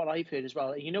 that's what I've heard as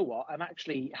well. You know what? I'm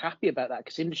actually happy about that,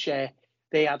 because in the share,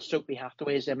 they had Stokely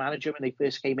Hathaway as their manager when they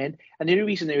first came in. And the only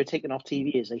reason they were taken off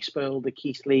TV is they spoiled the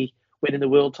Keith Lee winning the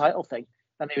world title thing.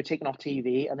 And they were taken off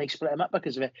TV and they split them up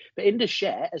because of it. But in the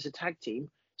share, as a tag team,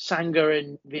 Sangha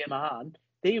and Veer Mahan,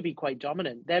 they would be quite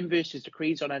dominant. Them versus the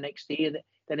Creeds on NXT, and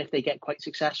then if they get quite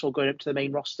successful going up to the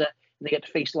main roster and they get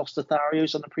to face Los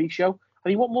Lotharios on the pre-show, I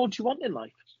mean, what more do you want in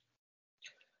life?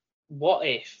 What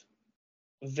if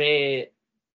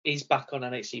he's back on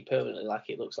NXT permanently, like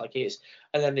it looks like he is,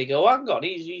 and then they go, hang on,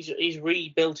 he's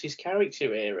rebuilt his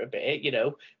character here a bit, you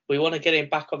know, we want to get him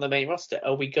back on the main roster.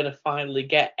 Are we going to finally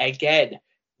get again?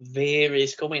 Veer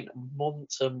is coming,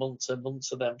 months and months and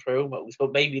months of them promos,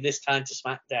 but maybe this time to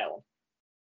SmackDown.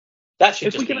 That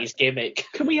should just be his gimmick.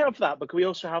 Can we have that? But can we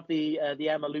also have the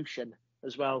Evolution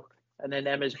as well? And then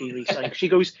Emma's been re-signed. She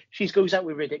goes out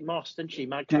with Riddick Moss, doesn't she?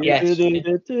 Yes.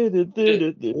 That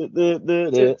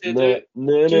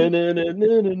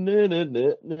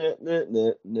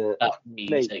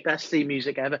music. Mate, best theme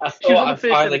music ever. I thought I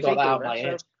finally got that out of my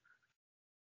head.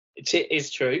 It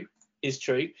is true. It's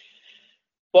true.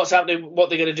 What's happening? What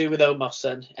they're going to do with Omos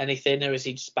then? Anything, or is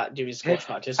he just back doing squash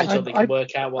matches until they can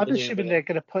work out what they're doing? I'm assuming they're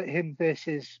going to put him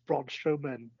versus Braun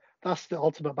Strowman. That's the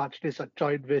ultimate match. It's like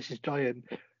giant versus giant.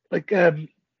 Like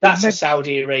that's a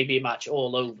Saudi Arabia match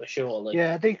all over, surely.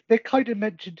 Yeah, they kind of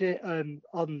mentioned it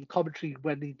on commentary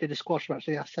when he did a squash match.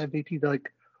 They asked MVP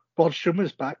like, Braun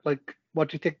Strowman's back. Like, what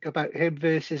do you think about him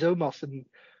versus Omos? And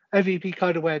MVP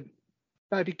kind of went,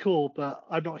 that'd be cool, but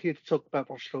I'm not here to talk about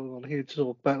Braun Strowman. I'm here to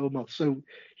talk about Omos. So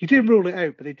he didn't rule it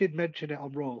out, but they did mention it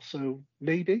on Raw. So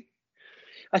maybe.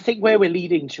 I think where we're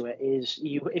leading to it is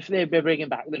if they're bringing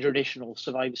back the traditional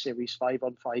Survivor Series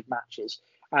 5-on-5 matches,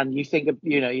 and you think of,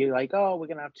 you're like, oh, we're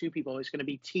going to have two people. It's going to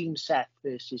be Team Seth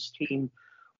versus Team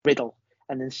Riddle.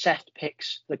 And then Seth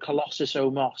picks the Colossus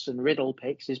Omos and Riddle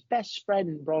picks his best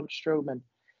friend, Braun Strowman.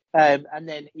 And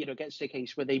then, gets to the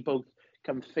case where they both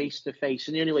come face to face.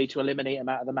 And the only way to eliminate them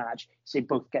out of the match is they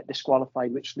both get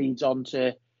disqualified, which leads on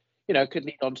to, could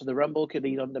lead on to the Rumble, could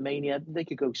lead on to Mania. They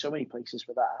could go so many places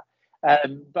with that.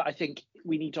 But I think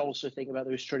we need to also think about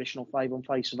those traditional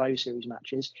 5-on-5 Survivor Series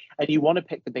matches. And you want to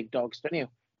pick the big dogs, don't you,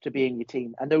 to be in your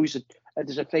team? And there's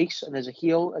a face and there's a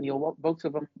heel, and you'll want both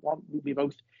of them will be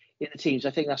both in the teams.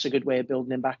 I think that's a good way of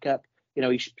building him back up.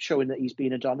 He's showing that he's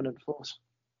been a dominant force.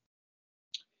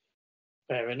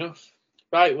 Fair enough.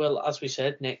 Right, well, as we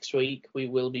said, next week we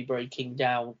will be breaking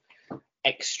down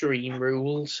Extreme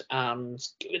Rules and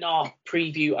giving our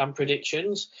preview and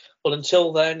predictions. But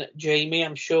until then, Jamie,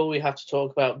 I'm sure we have to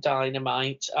talk about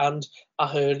Dynamite, and I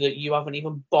heard that you haven't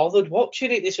even bothered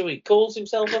watching it this week. Calls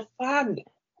himself a fan.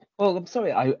 Well, I'm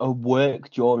sorry, I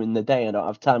work during the day. I don't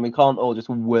have time. We can't all just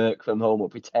work from home or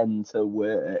pretend to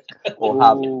work or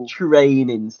have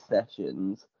training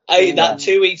sessions. That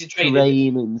 2 weeks of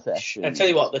training sessions. I tell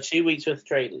you what, the 2 weeks worth of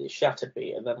training is shattered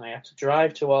me, and then I had to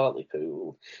drive to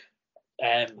Hartlepool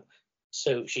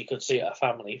so she could see her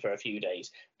family for a few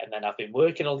days. And then I've been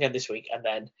working all again this week. And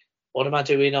then what am I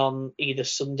doing on either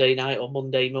Sunday night or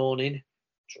Monday morning?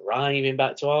 Driving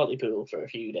back to Hartlepool for a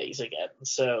few days again.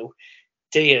 So,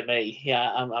 dear me, yeah,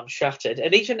 I'm shattered.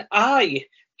 And even I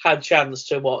had chance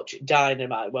to watch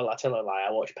Dynamite. Well, I tell a lie,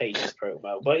 I watched Paige's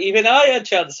promo. But even I had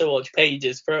chance to watch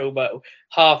Paige's promo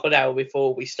half an hour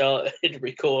before we started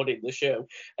recording the show.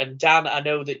 And Dan, I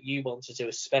know that you wanted to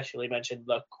especially mention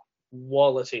the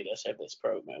qualityness of this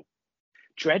promo.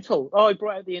 Dreadful. Oh, I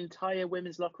brought out the entire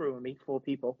women's locker room with me, 4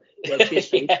 people.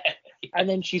 Yeah. And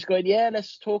then she's going, yeah,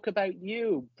 let's talk about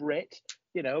you, Britt.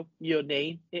 Your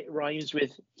name, it rhymes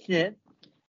with yeah.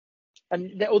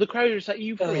 And all the crowd is like,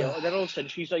 you for real? And then all of a sudden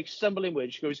she's like stumbling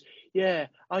words. She goes, yeah,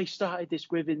 I started this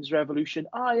women's revolution.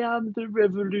 I am the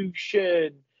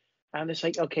revolution. And it's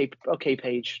like, okay,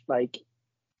 Paige, like,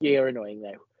 you're annoying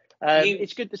now.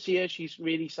 It's good to see her. She's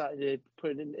really started to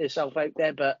put herself out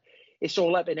there, but it's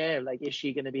all up in air. Like, is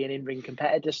she going to be an in-ring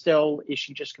competitor still? Is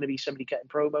she just going to be somebody cutting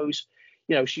promos?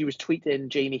 She was tweeting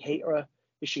Jamie Hayter.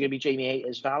 Is she going to be Jamie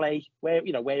Hayter's valet?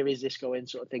 Where is this going,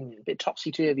 sort of thing? A bit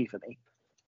topsy-turvy for me.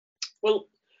 Well,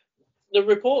 the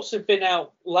reports have been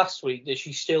out last week that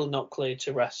she's still not cleared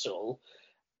to wrestle,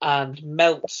 and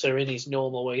Meltzer, in his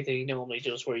normal way that he normally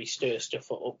does, where he stirs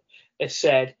stuff up, has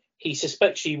said he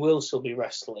suspects she will still be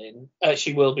wrestling.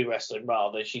 She will be wrestling,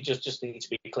 rather. She just needs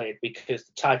to be cleared because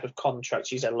the type of contract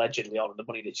she's allegedly on and the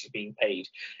money that she's being paid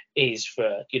is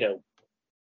for,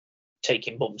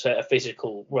 taking bumps, a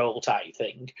physical role type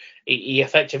thing. He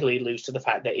effectively alludes to the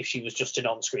fact that if she was just an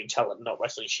on-screen talent, not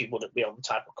wrestling, she wouldn't be on the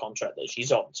type of contract that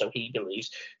she's on. So he believes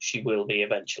she will be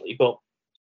eventually. But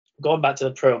going back to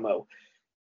the promo,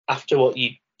 after what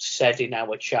you said in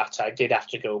our chat, I did have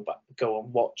to go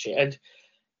and watch it. And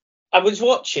I was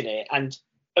watching it, and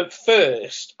at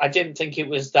first, I didn't think it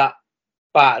was that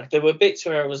bad. There were bits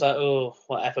where I was like, oh,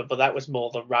 whatever, but that was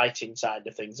more the writing side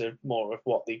of things, or more of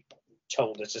what they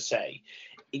told her to say.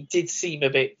 It did seem a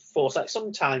bit forced. Like,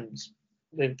 sometimes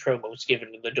when promos given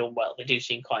and they're done well, they do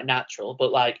seem quite natural.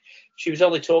 But like, she was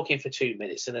only talking for 2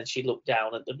 minutes, and then she looked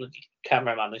down at the bloody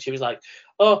cameraman, and she was like,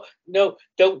 "Oh no,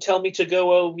 don't tell me to go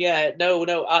home yet. No,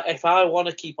 if I want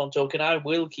to keep on talking, I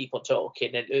will keep on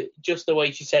talking." And just the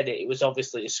way she said it, it was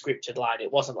obviously a scripted line.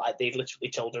 It wasn't like they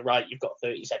literally told her, "Right, you've got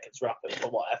 30 seconds, wrap it,"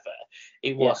 or whatever.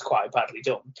 It was quite badly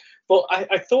done. But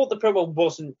I thought the promo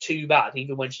wasn't too bad,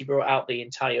 even when she brought out the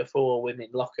entire 4 women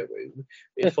locker room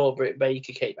before Britt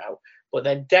Baker came out. But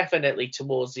then definitely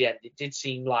towards the end, it did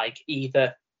seem like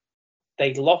either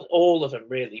they lost, all of them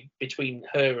really, between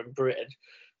her and Britain,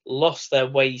 lost their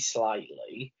way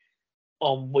slightly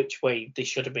on which way they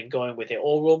should have been going with it,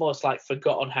 or almost like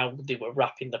forgotten how they were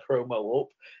wrapping the promo up.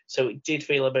 So it did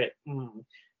feel a bit,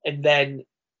 And then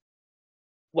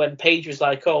when Paige was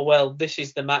like, "Oh, well, this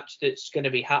is the match that's going to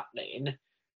be happening,"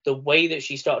 the way that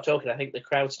she started talking, I think the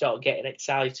crowd started getting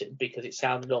excited because it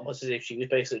sounded almost as if she was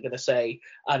basically going to say,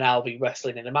 "And I'll be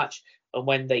wrestling in a match." And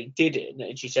when they didn't,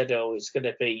 and she said, "Oh, it's going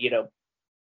to be,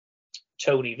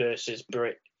 Tony versus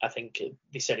Britt," I think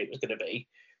they said it was going to be,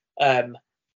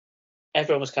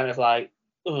 everyone was kind of like,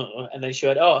 "Ugh." And then she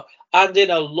went, "Oh, and in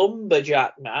a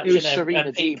lumberjack match." It was and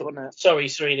Serena people, Deeb, wasn't it? Sorry,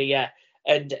 Serena, yeah.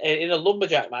 And in a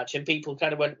lumberjack match, and people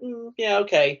kind of went, "Yeah,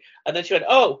 okay." And then she went,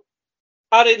 "Oh,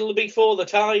 and it'll be for the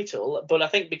title." But I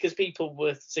think because people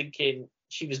were thinking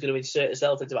she was going to insert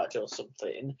herself into the match or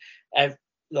something,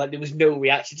 like there was no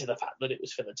reaction to the fact that it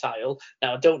was for the title.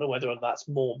 Now, I don't know whether that's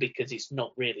more because it's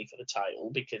not really for the title,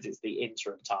 because it's the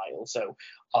interim title. So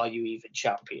are you even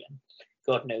champion?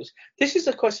 God knows. This is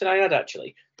a question I had,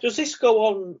 actually. Does this go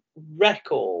on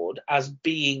record as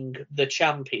being the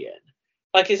champion?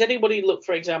 Like, has anybody looked,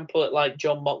 for example, at like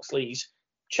Jon Moxley's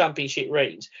championship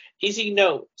reigns? Is he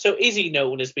known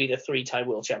as being a 3-time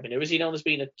world champion, or is he known as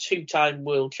being a 2-time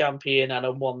world champion and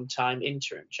a 1-time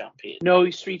interim champion? No,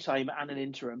 he's 3-time and an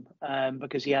interim,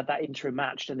 because he had that interim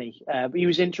match, didn't he? He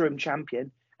was interim champion,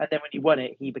 and then when he won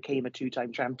it, he became a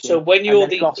 2-time champion. So when you're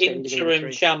the interim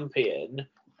champion,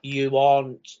 you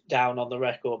aren't down on the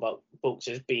record books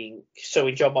as being. So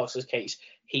in Jon Moxley's case,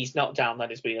 he's not down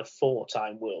then as being a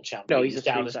 4-time world champion. No, he's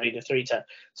down as being a 3-time.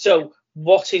 So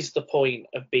what is the point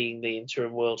of being the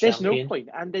interim world champion? There's no point,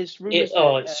 and there's rumours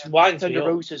that Thunder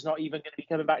Rosa's not even going to be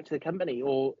coming back to the company,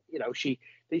 or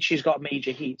she's got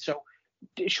major heat. So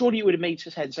surely it would have made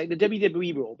sense. Like the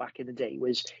WWE rule back in the day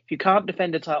was, if you can't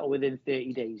defend a title within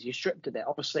 30 days, you're stripped of it.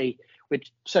 Obviously, with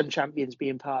some champions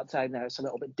being part-time now, it's a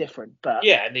little bit different. But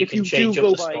yeah, and if you change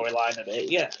up the storyline of it,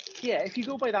 yeah, if you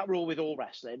go by that rule with all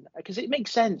wrestling, because it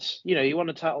makes sense. You want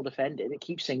a title defended, it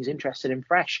keeps things interesting and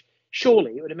fresh.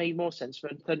 Surely it would have made more sense for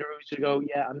Thunder Rosa to go,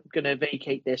 "Yeah, I'm going to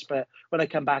vacate this, but when I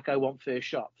come back, I want first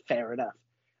shot." Fair enough.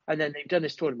 And then they've done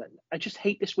this tournament. I just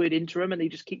hate this word interim, and they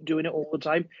just keep doing it all the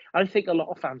time. I think a lot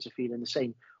of fans are feeling the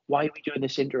same. Why are we doing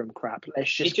this interim crap?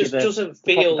 Let's just. It just doesn't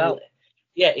feel.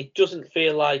 Yeah, it doesn't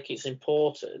feel like it's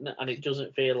important, and it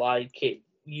doesn't feel like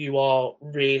you are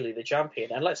really the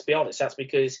champion. And let's be honest, that's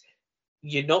because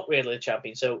you're not really the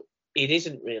champion, so it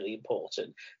isn't really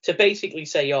important to basically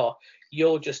say, "Oh,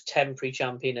 you're just temporary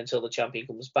champion until the champion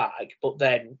comes back," but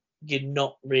then you're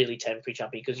not really temporary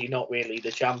champion because you're not really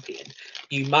the champion.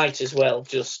 You might as well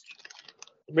just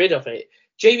rid of it.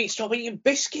 Jamie, stop eating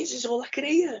biscuits is all I can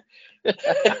hear.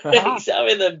 He's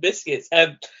having them biscuits.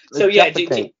 So yeah,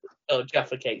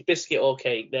 Jaffa cake, biscuit or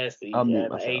cake. There's the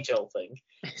age-old thing.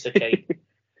 It's a cake.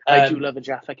 I do love a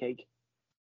Jaffa cake.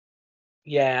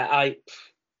 Yeah,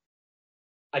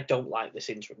 I don't like this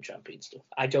interim champion stuff.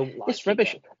 I don't like it's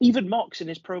rubbish. Even Mox in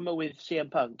his promo with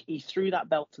CM Punk, he threw that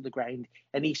belt to the ground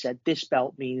and he said, "This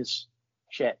belt means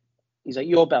shit." He's like,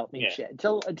 "Your belt means shit.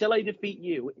 Until I defeat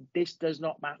you, this does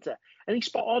not matter." And he's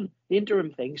spot on. The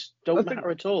interim things don't matter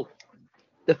at all.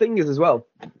 The thing is as well,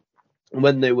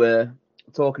 when they were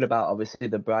talking about obviously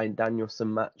the Bryan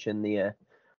Danielson match and the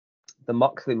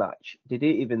Moxley match, did he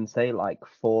even say like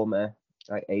former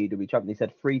like AEW champion? He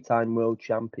said 3-time world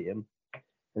champion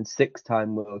and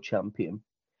 6-time world champion.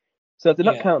 So if they're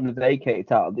not counting the vacated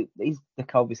title, they're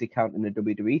obviously counting the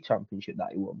WWE championship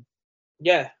that he won.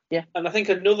 Yeah. And I think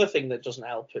another thing that doesn't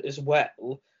help as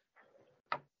well,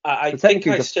 I think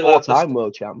I still have 4-time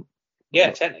world champ.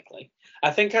 Yeah, technically.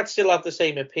 I think I'd still have the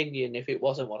same opinion if it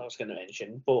wasn't what I was going to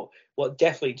mention. But what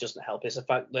definitely doesn't help is the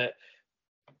fact that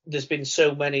there's been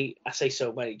so many, I say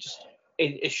so many, just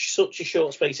in such a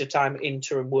short space of time,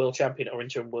 interim world champion or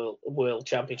interim world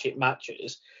championship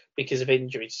matches because of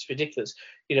injuries. It's ridiculous.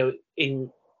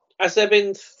 Has there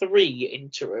been 3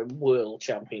 interim world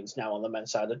champions now on the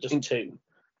men's side, or just 2?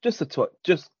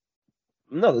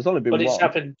 No, there's only been one. But it's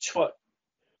happened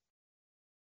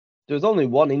There was only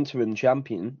one interim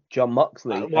champion, John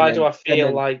Moxley. Why do I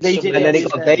feel like they somebody did And then it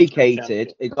else got is the vacated. champion?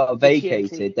 It got The TNT.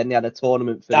 vacated. Then they had a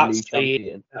tournament for the new That's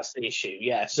champion. that's the issue.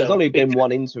 Yeah. There's So only been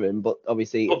one interim, but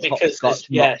obviously But it's because hopscotch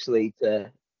yeah. Moxley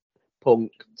to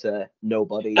Punk to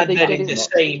nobody. And they then did in it the with-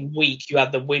 same week you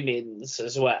had the women's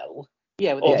as well,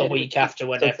 Yeah, or they the did it week with- after, So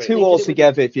whenever. two did it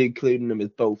altogether, if you're including them as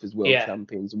both as world Yeah.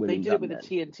 champions, They women's did it and with the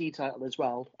men. TNT title as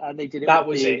well, and they did it That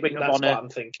with was the it. Ring of That's what Honor I'm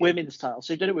thinking. women's title.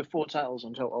 So they did it with 4 titles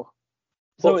in total.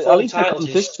 So But at 4 least they're titles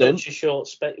is consistent. such a short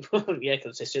space. Yeah,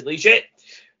 consistently shit.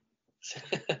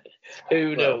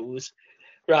 Who knows?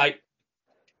 Right.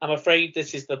 I'm afraid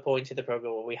this is the point of the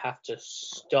program where we have to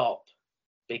stop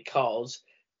because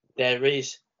there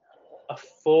is a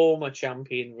former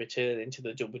champion returning to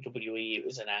the WWE. It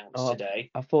was announced Oh, today.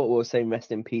 I thought we were saying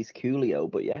rest in peace, Coolio,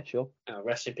 but yeah, sure.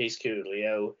 Rest in peace,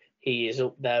 Coolio. He is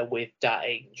up there with Dat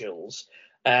Angels.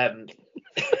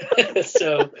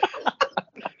 So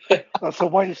That's the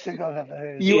whitest thing I've ever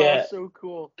heard. You Yeah. are so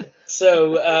cool.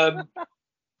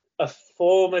 A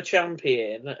former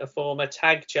champion, a former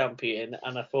tag champion,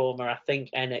 and a former, I think,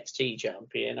 NXT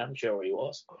champion, I'm sure he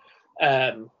was,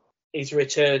 is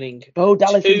returning Bo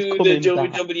Dallas to is the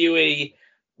coming back. WWE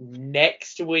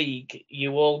next week.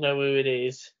 You all know who it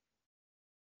is.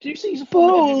 Do you see he's a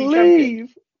former WWE champion?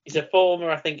 Believe. He's a former,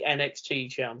 I think,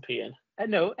 NXT champion.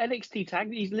 No, NXT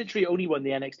tag. He's literally only won the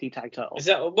NXT tag title. Is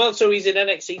that well? So he's an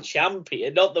NXT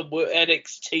champion, not the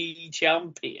NXT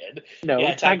champion. No,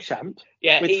 Yeah, tag champ.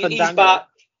 Yeah, With he's Fandango. back.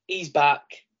 He's back.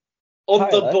 On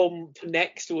the Tyler? bump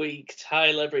next week,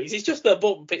 Tyler Breeze. It's just a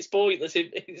bump. It's pointless.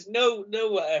 It's no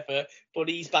whatever. But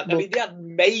he's back. I mean, Look. they had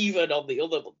Maven on the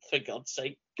other month, for God's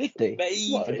sake. Did they?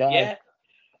 What a Maven, guy. yeah.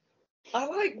 I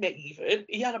like Maven.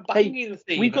 He had a banging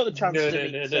theme. we've got the chance no, to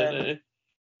no, meet, no, no, no.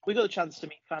 We got the chance to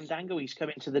meet Fandango. He's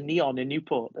coming to the Neon in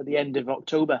Newport at the end of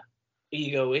October. Are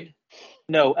you going?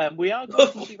 No, we are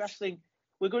going to see wrestling.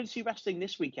 We're going to see wrestling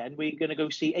this weekend. We're going to go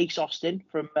see Ace Austin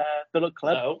from Bullet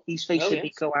Club. Oh. He's facing yes.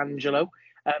 Nico Angelo.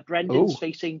 Brendan's Ooh.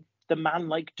 facing the man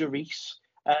like Doris.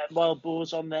 Wild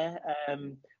Boar's on there.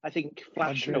 I think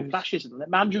Flash. No, Mandrews. Flash isn't there.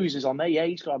 Mandrews is on there. Yeah,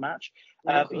 he's got a match.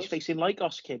 Yeah, of He's course. facing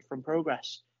Lycos Kid from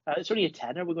Progress. It's only a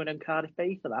tenner. We're going down Cardiff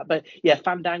Bay for that. But yeah,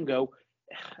 Fandango.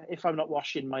 If I'm not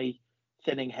washing my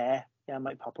thinning hair, yeah, I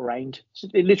might pop around.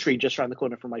 It's literally just around the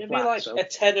corner from my It'd be flat. like So a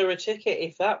tenner a ticket,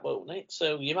 if that, won't it?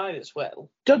 So you might as well.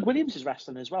 Doug Williams is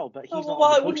wrestling as well, but he's Oh, not. well, on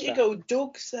why the wouldn't you poster. go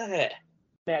Doug's there?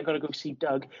 Yeah, I got to go see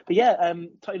Doug. But yeah,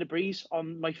 Tyler Breeze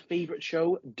on my favourite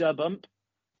show, Dub Ump.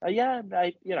 Yeah,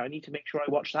 I need to make sure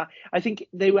I watch that. I think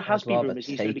there has I'd been rather rumours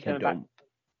he's going to be take a coming back dump.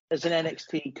 as an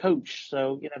NXT coach,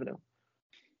 so you never know.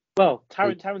 Well,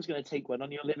 Taron's going to take one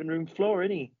on your living room floor,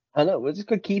 isn't he? I know, we're just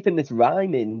going to keeping this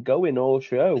rhyming going all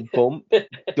show. Bump,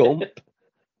 dump,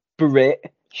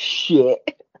 Brit, shit.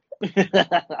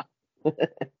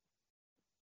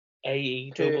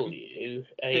 AEW,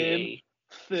 AE,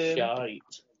 Firm. shite.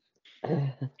 Yeah.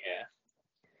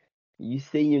 You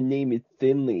say your name is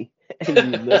Finley and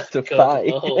you love to Good fight.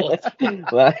 Lord.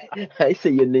 Well, I say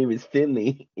your name is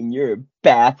Finley and you're a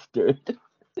bastard.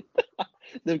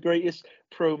 The greatest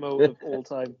promo of all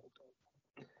time.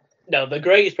 No, the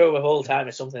greatest promo of all time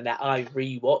is something that I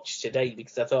rewatched today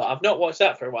because I thought I've not watched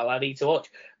that for a while. I need to watch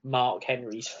Mark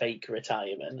Henry's fake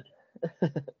retirement.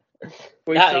 Where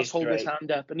he That starts is holding his great.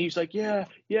 hand up and he's like, yeah,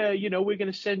 we're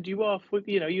going to send you off with,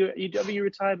 you have your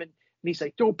retirement. And he's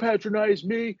like, don't patronize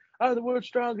me. I'm the world's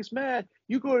strongest man.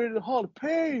 You go into the Hall of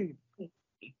Pain.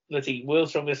 That he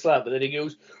world's strongest slam, but then he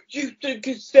goes, "You think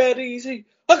it's that easy?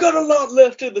 I got a lot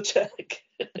left in the tank."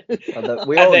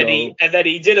 We all know And then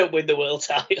he didn't win the world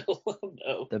title.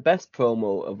 No. the best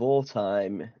promo of all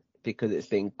time because it's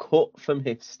been cut from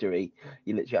history.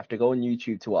 You literally have to go on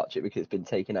YouTube to watch it because it's been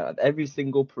taken out of every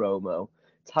single promo.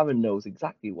 Taron knows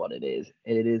exactly what it is,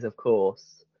 and it is, of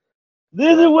course,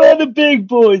 this is where the big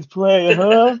boys play,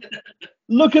 huh?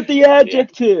 Look at the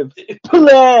adjective.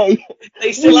 Play.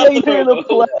 They still We have the ain't here to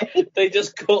promo. play. They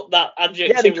just cut that they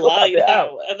adjective cut that line bit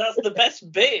out, out. and that's the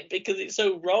best bit because it's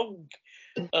so wrong.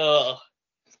 Oh,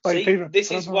 My see, favourite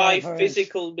this is promo why ever is-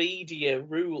 physical media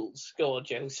rules. Go on,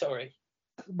 Joe. Sorry.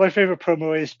 My favourite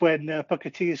promo is when Booker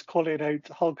T is calling out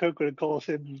Hulk Hogan and calls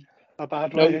him a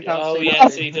bad No, guy. I can't Oh say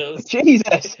yes, that. he does.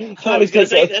 Jesus. I was gonna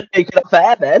say that. Take it up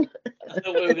there then. I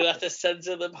thought we were gonna have to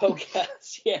censor the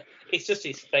podcast. Yeah, it's just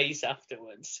his face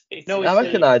afterwards. It's No, I it's,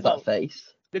 recognise well, that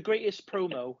face. the greatest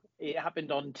promo, it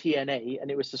happened on TNA, and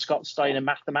it was the Scott Steiner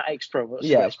mathematics promo. It's the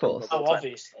Yeah, greatest of course. promo of oh, all time.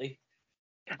 obviously.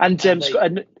 And, And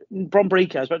and Bron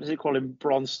Breakker, I was about to call him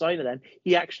Bron Steiner then,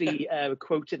 he actually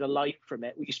quoted a line from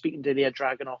it. We were speaking to Ilya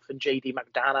Dragunov and JD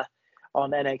McDonough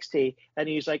on NXT, and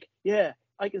he was like, yeah,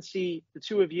 I can see the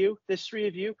two of you. There's three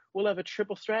of you. We'll have a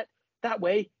triple threat. That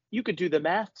way, you could do the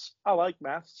maths. I like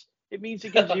maths. It means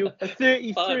it gives you a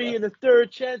 33 and a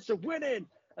third chance of winning.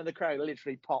 And the crowd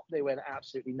literally popped. They went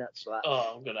absolutely nuts for that.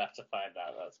 Oh, I'm gonna have to find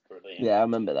out. That's brilliant. Yeah, I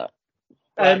remember that.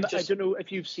 Right, I don't know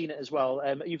if you've seen it as well.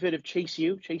 You've heard of Chase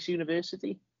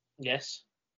University? Yes.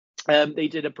 They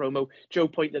did a promo. Joe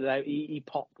pointed it out. He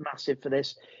popped massive for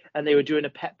this, and they were doing a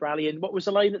pep rally. And what was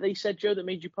the line that they said, Joe, that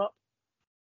made you pop?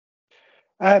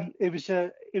 It was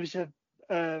a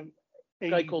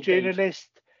Guy called journalist.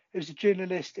 It was a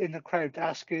journalist in the crowd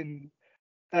asking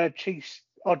Andre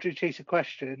Chase a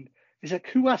question. He's like,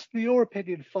 "Who asked me your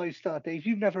opinion, 5-star Dave?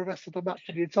 You've never wrestled a match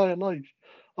in your entire life."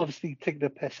 Obviously, taking the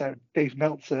piss out of Dave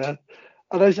Meltzer.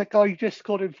 And I was like, "Oh, you just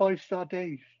called him 5-star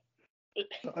Dave."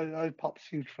 I popped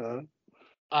huge for that.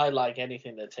 I like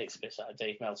anything that takes a piss out of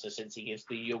Dave Meltzer since he gives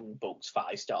the Young Bucks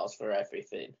 5 stars for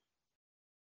everything.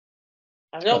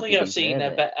 I don't think I've seen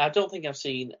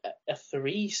a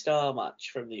 3-star match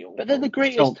from the Young But they're the Bucks.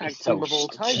 greatest Don't be tag so team of all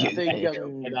time. stupid. The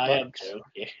Young And I am Bucks.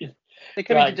 joking. They're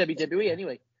coming Right. to WWE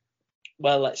anyway.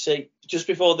 Well, let's see. Just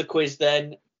before the quiz,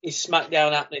 then, is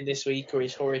SmackDown happening this week, or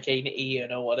is Hurricane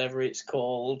Ian, or whatever it's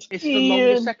called? It's the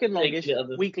longest, second Take longest the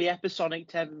other- weekly episodic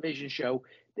television show.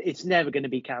 It's never going to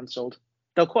be cancelled.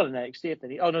 They'll call it NXT if they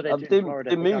need. Oh no, they're doing Florida.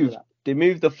 They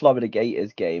moved the Florida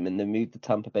Gators game and they moved the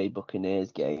Tampa Bay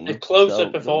Buccaneers game. The Closer so they'll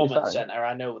be Performance fine. Center,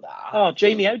 I know that. Oh,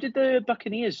 Jamie, how did the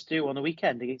Buccaneers do on the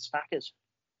weekend against Packers?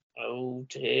 Oh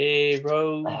dear,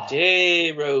 oh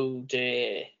dear, oh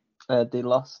dear. They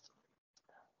lost.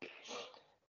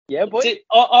 Yeah, boy.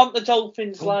 Aren't the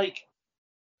Dolphins like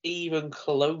even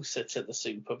closer to the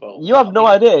Super Bowl? You have no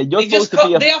idea. You're supposed to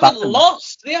be a They fan. haven't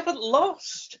lost. They haven't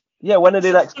lost. Yeah, when are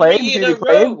they next playing? 3 in Who a they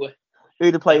playing? row.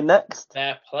 Who they playing next?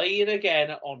 They're playing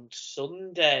again on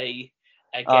Sunday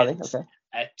Are they? against Okay.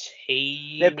 a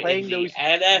team They're playing in the those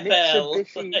NFL.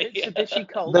 Mitsubishi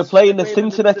Colts. They're playing the They're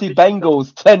Cincinnati Mitsubishi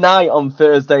Bengals tonight on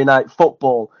Thursday Night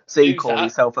Football. So you Who's call that?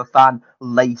 yourself a fan,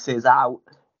 laces out.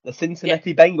 The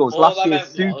Cincinnati Bengals, all last I year's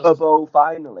meant Super was- Bowl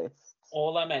finalists.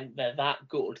 All I meant, they're that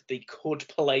good. They could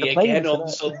play They're playing again on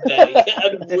tonight. Sunday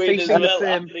and They're win as facing the well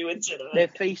firm. after they win tonight. They're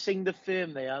facing the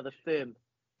firm. They are the firm.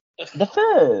 The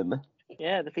firm.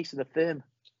 Yeah, they're facing the firm.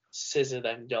 Scissor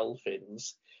them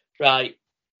Dolphins. Right,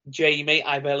 Jamie,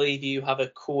 I believe you have a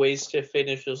quiz to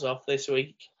finish us off this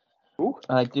week.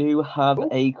 I do have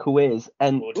a quiz,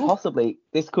 and Good. possibly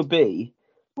this could be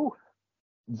Ooh.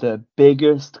 the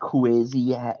biggest quiz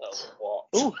yet. What?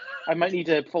 Ooh, I might need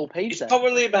a full page It's there.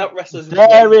 probably about wrestlers.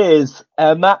 There is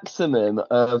a maximum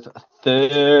of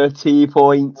 30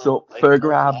 points up for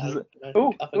grabs. I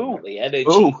Ooh, haven't got the energy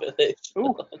ooh. for this.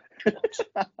 Ooh.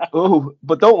 Oh,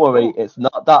 but don't worry, Ooh. it's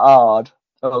not that hard.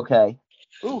 Okay.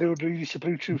 They would use the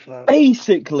Bluetooth for that.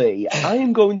 Basically, I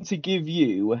am going to give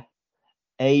you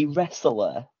a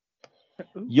wrestler.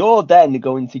 Ooh. You're then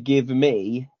going to give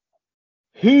me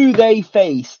who they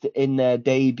faced in their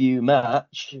debut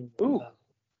match, Ooh.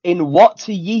 in what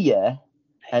year,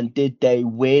 and did they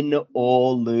win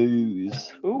or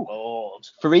lose? Ooh. Lord.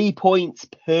 3 points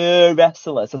per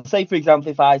wrestler. So say, for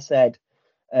example, if I said,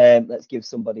 let's give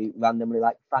somebody randomly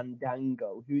like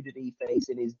Fandango, who did he face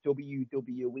in his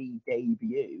WWE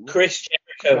debut? Chris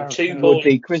Jericho, Wow. 2 It would be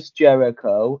points. Chris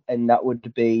Jericho, and that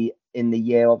would be in the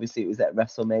year, obviously, it was at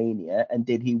WrestleMania. And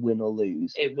did he win or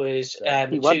lose? It was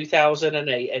He won.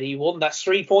 2008, and he won. That's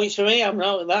 3 points for me. I'm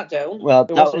noting that down. Well, It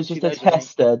that wasn't was just a 2008.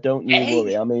 tester, don't you Hey.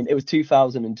 worry. I mean, it was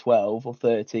 2012 or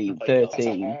 13. Oh my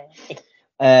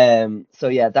God. So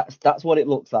yeah, that's what it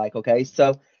looks like. Okay,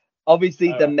 so obviously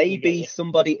there Alright, may we get be you.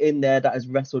 somebody in there that has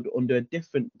wrestled under a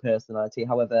different personality.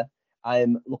 However,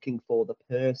 I'm looking for the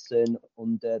person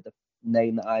under the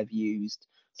name that I've used.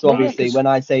 So Yeah, obviously, 'cause when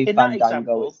I say in that Fandango,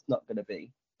 example- it's not going to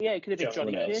be Yeah, it could have been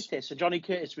Johnny Johnny Curtis. Curtis. So Johnny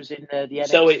Curtis was in the NXT.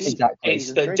 So it's Exactly. it's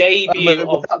season the 3. debut We're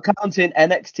of not counting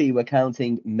NXT. We're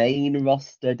counting main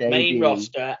roster debut. main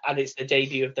roster, and it's the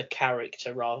debut of the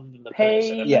character rather than the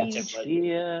person. Paige, Yes. effectively.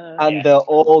 yeah. And Yeah. they're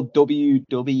all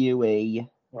WWE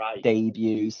Right.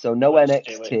 debuts, so no Let's do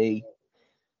NXT.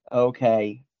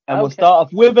 Okay. And we'll Okay. start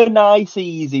off with a nice,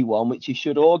 easy one, which you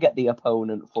should all get the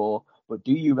opponent for. But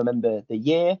do you remember the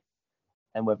year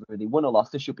and whether they won or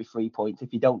lost? This should be 3 points.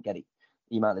 If you don't get it,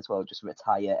 you might as well just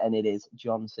retire. And it is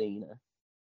John Cena.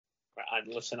 Right,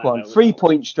 listen, I Come on, know 3 that.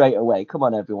 points straight away. Come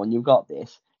on, everyone, you've got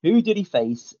this. Who did he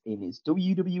face in his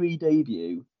WWE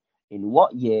debut? In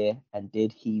what year? And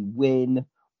did he win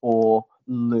or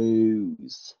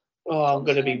lose? Oh, I'm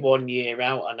going to be 1 year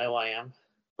out. I know I am.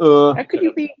 How could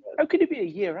you be a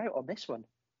year out on this one?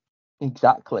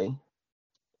 Exactly.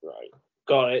 Right.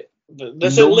 Got it.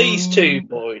 There's at least 2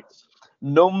 points.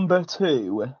 Number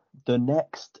 2, the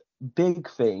next big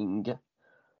thing,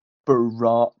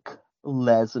 Brock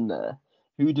Lesnar.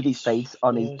 Who did he face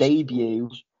on his debut?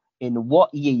 In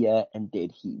what year? And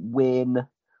did he win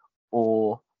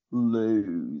or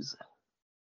lose?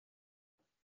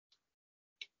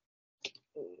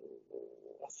 I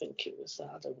think it was that.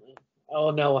 I don't know.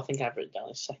 Oh no, I think I've written down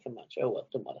his second match. Oh well,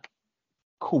 doesn't matter.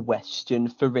 Question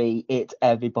 3. It's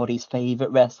everybody's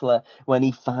favourite wrestler when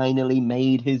he finally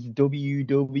made his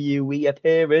WWE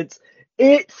appearance.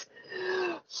 It's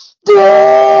Sting!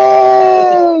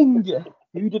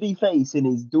 Who did he face in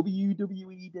his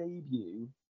WWE debut?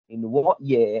 In what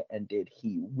year? And did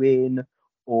he win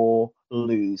or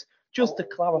lose? Just to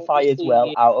clarify as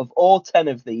well, out of all 10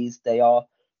 of these, they are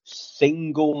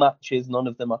single matches. None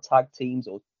of them are tag teams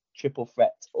or triple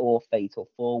threats or fatal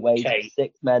 4-ways, Okay. or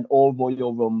 6 men or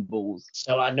Royal Rumbles.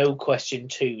 So I know question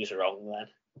 2's wrong then.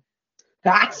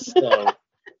 That's So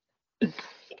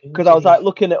because I was like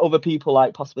looking at other people,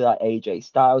 like possibly like AJ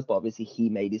Styles, but obviously he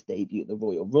made his debut at the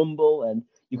Royal Rumble, and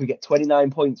you could get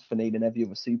 29 points for naming every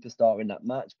other superstar in that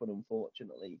match, but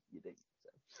unfortunately you didn't.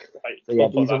 So yeah,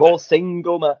 these are all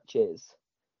single matches.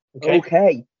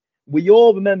 Okay. We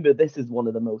all remember this is one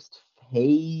of the most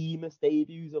famous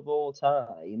debuts of all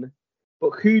time.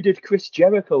 But who did Chris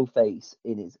Jericho face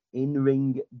in his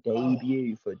in-ring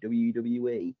debut for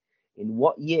WWE? In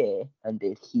what year? And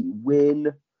did he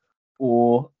win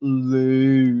or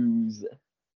lose?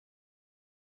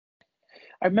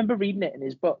 I remember reading it in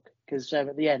his book because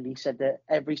at the end he said that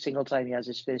every single time he has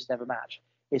his first ever match,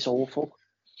 it's awful.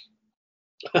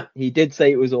 He did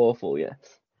say it was awful, yes.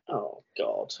 Oh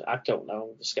God, I don't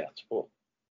know the sketch, but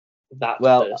that.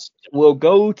 Well, we'll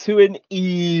go to an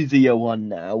easier one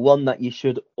now, one that you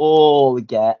should all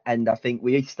get. And I think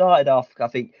we started off, I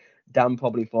think Dan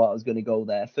probably thought I was going to go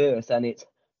there first, and it's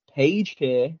Paige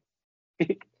here.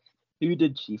 Who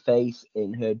did she face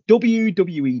in her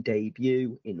WWE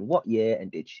debut? In what year?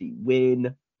 And did she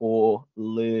win or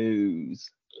lose?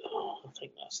 Oh, I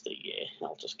think that's the year.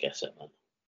 I'll just guess it then.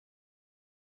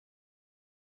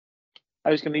 I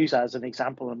was going to use that as an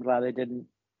example. I'm glad I didn't.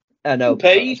 I know.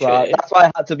 Paige. That's why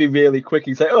I had to be really quick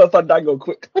and say, "Oh, Fandango,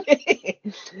 quickly,"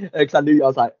 because I knew I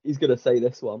was like, he's gonna say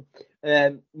this one.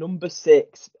 Number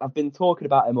 6. I've been talking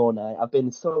about him all night. I've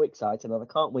been so excited, and I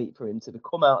can't wait for him to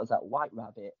come out as that White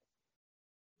Rabbit.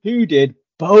 Who did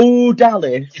Bo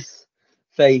Dallas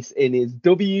face in his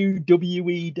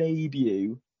WWE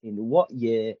debut? In what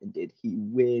year? And did he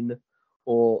win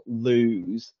or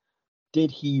lose?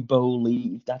 Did he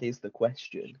believe? That is the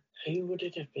question. Who would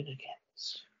it have been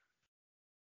against?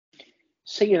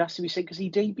 See, it has to be said because he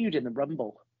debuted in the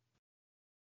Rumble.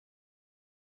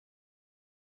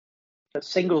 But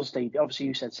singles debut, obviously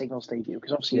you said singles debut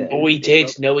because obviously. Yeah. Oh, he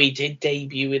did. No, he did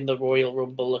debut in the Royal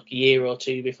Rumble a year or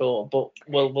two before. But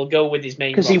we'll go with his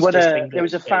main. Because he won roster there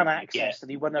was a fan debut, access, and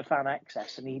he won a fan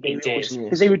access, and he did.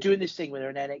 Because they were doing this thing where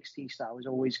an NXT star was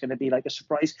always going to be like a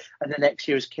surprise, and the next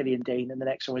year was Killian Dane, and the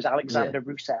next one was Alexander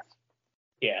Rusev.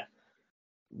 Yeah.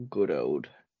 Good old.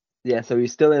 Yeah, so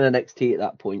he's still in NXT at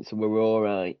that point, so we're all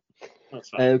right. That's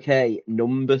fine. Okay,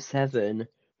 number 7.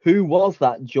 Who was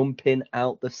that jumping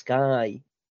out the sky?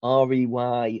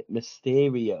 REY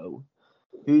Mysterio.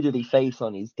 Who did he face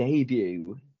on his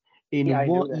debut? In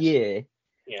what year?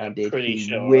 Yeah, and I'm did pretty he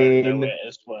sure I win know it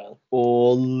as well.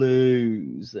 or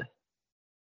lose?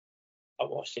 I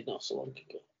watched it not so long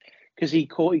ago. Because he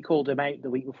called him out the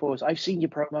week before. So, I've seen your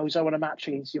promos. I want a match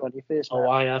against you on your first match. Oh,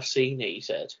 I have seen it, he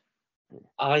said.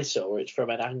 I saw it from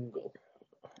an angle.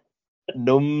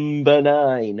 Number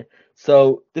 9.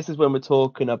 So this is when we're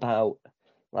talking about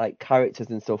like characters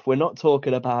and stuff. We're not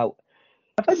talking about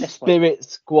Spirit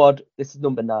Squad. This is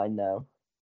number 9 now.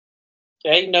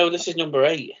 Hey, no, this is number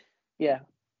 8. Yeah.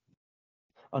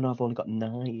 Oh no, I've only got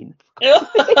 9. I'll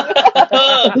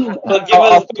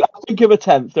think of a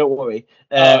 10th, don't worry.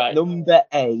 Right. Number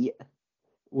 8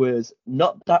 was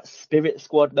not that Spirit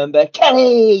Squad member,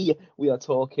 Kenny! We are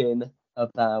talking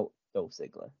about Dolph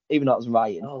Ziggler. Even though it was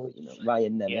Ryan. Oh, but,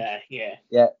 Ryan Nemeth.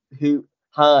 Yeah.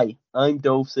 Hi, I'm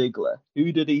Dolph Ziggler.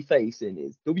 Who did he face in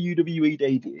his WWE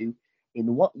debut?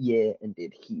 In what year? And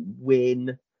did he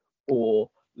win or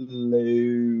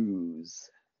lose?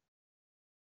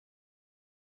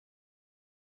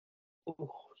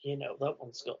 Oh, that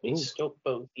one's got me stuck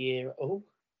both year.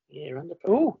 Year and the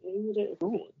Who would it have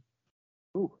been?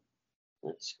 Ooh.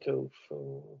 Let's go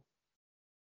for.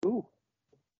 Ooh.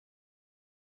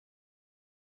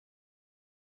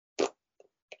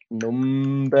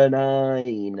 Number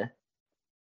 9.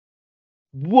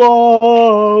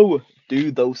 Whoa!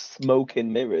 Do those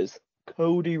smoking mirrors.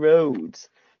 Cody Rhodes.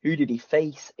 Who did he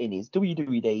face in his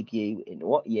WWE debut? In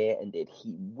what year? And did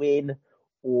he win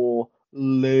or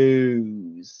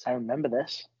lose? I remember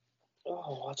this.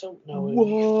 Oh, I don't know. Who he fought.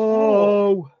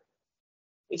 Whoa!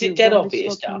 Is it dead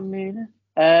obvious, Dan?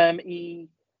 Dan?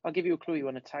 I'll give you a clue. He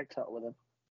won a tag title with him.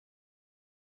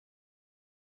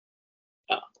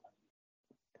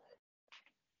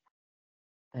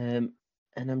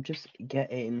 And I'm just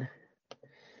getting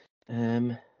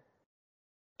Oh,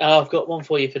 I've got one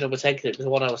for you for number 10 because it was the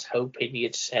one I was hoping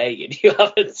you'd say, and you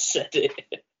haven't said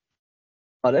it.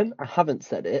 Pardon? I haven't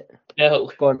said it.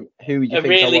 No. Go on. Who would you A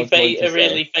think I really, was going to a say?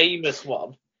 really famous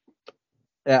one.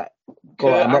 Yeah. Go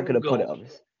on. Kurt I'm not going to put it Angle. on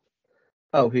this.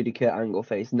 Oh, who did Kurt Angle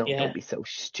face? No, Yeah. don't be so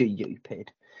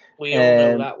stupid. We all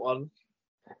know that one.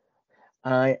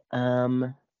 I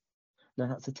am. No,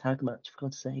 that's a tag match, for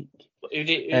God's sake.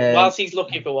 Whilst he's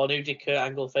looking for one, who did Kurt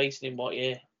Angle face in what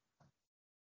year?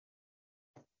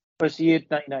 Was the year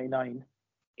 1999?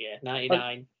 Yeah,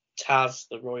 99. Taz,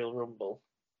 the Royal Rumble.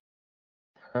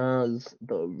 Taz,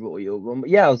 the Royal Rumble.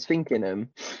 Yeah, I was thinking.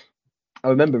 I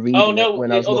remember reading it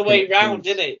when I was the other looking way at round,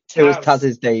 things. didn't it? It was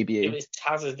Taz's debut. It was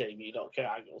Taz's debut, not Kurt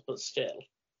Angle's, but still.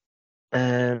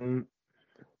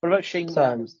 What about Shane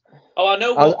Sometimes. Oh, I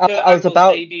know what Kurt Angle's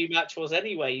debut match was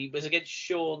anyway. He was against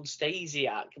Sean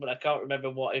Stasiak, but I can't remember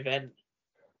what event.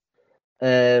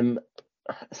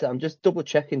 So I'm just double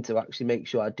checking to actually make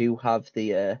sure I do have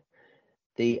the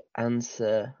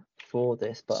answer for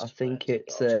this, but I think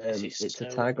it's a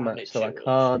tag match, so I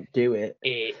can't do it.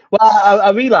 Well,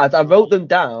 I realised I wrote them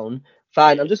down.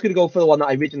 Fine, I'm just going to go for the one that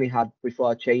I originally had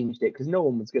before I changed it, because no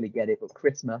one was going to get it, but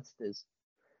Chris Masters.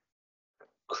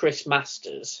 Chris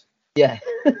Masters? Yeah.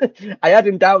 I had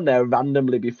him down there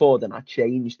randomly before, then I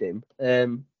changed him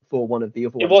for one of the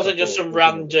other ones. It wasn't just some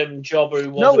random jobber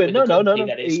who wasn't with the company,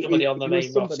 then it's somebody on the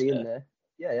main roster. In there.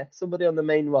 Yeah, somebody on the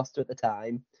main roster at the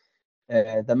time.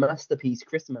 The masterpiece,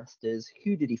 Chris Masters.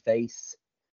 Who did he face?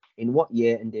 In what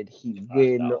year? And did he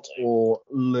win or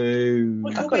lose?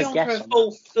 We're going on for a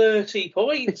full 30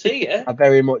 points here. I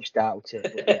very much doubt it.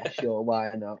 But yeah, sure,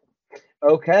 why not?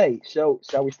 Okay, so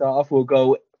shall we start off? We'll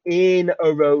go in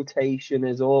a rotation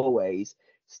as always,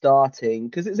 starting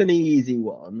because it's an easy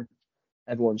one.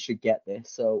 Everyone should get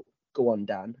this. So go on,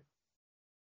 Dan.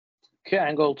 Kurt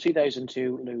Angle,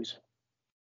 2002, lose.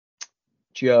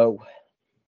 Joe.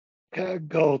 Kurt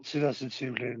Angle,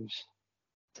 2002, lose.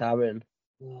 Taryn.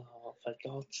 Oh, for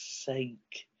God's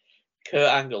sake. Kurt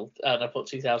Angle, and I put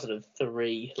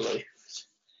 2003, lose.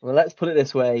 Well, let's put it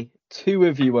this way. 2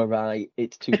 of you are right.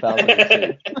 It's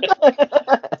 2002.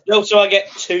 No, so I get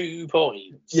 2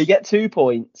 points. You get 2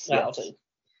 points. That'll yes. do.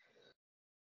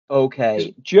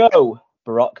 Okay. Joe.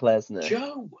 Brock Lesnar.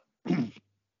 Joe.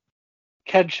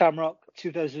 Ken Shamrock,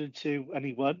 2002, and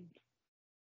he won.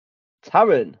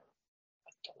 Taryn.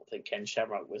 I don't think Ken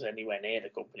Shamrock was anywhere near the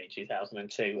company in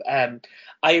 2002.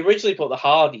 I originally put the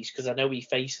Hardys because I know he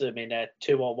faced them in a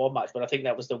 2-on-1 match, but I think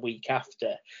that was the week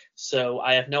after. So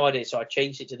I have no idea. So I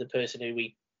changed it to the person who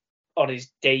on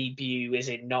his debut, is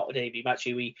in not a debut match,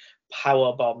 who he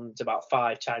powerbombed about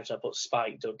 5 times. So I put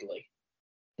Spike Dudley.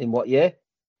 In what year?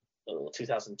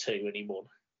 2002, and he won.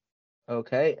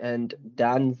 Okay, and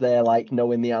Dan's there like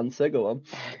knowing the answer. Go on.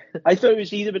 I thought it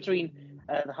was either between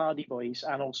the Hardy Boys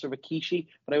and also Rikishi,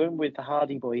 but I went with the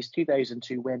Hardy Boys,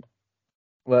 2002 win.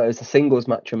 Well, it was a singles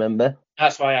match, remember?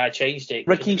 That's why I changed it.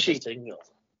 Rikishi.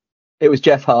 It was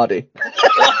Jeff Hardy.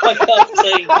 Oh,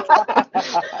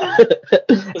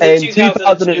 in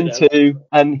 2002,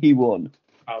 and he won.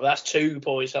 Oh, that's 2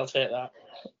 points. I'll take that.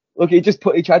 Look, he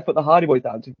tried to put the Hardy Boys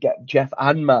down to get Jeff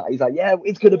and Matt. He's like, yeah,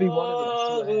 it's going to be one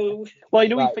of them. Well,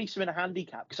 he faced him in a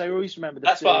handicap, because I always remember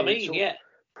that's what I mean, yeah.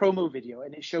 Promo video,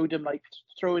 and it showed him like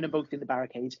throwing them both in the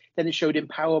barricades. Then it showed him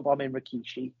powerbombing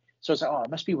Rikishi. So I was like, oh, it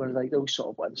must be one of like those sort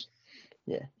of ones.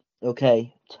 Yeah.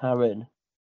 Okay, Taryn.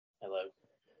 Hello.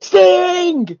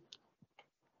 Sting!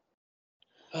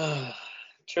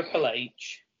 Triple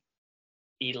H.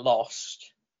 He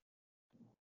lost.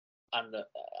 And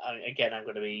again, I'm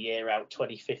going to be a year out,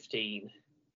 2015.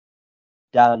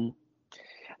 Dan.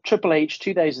 Triple H,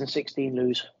 2016,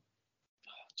 lose.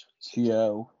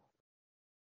 Joe.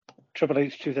 Triple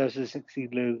H, 2016,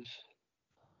 lose.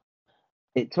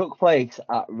 It took place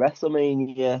at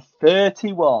WrestleMania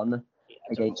 31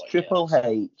 against Triple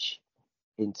H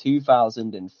in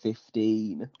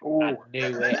 2015. Ooh. I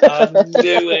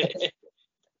knew it.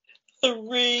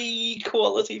 3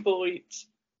 quality points.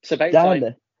 It's about Dan,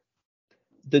 time.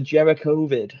 the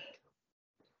Jerichovid.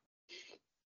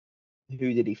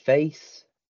 Who did he face?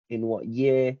 In what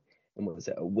year? And was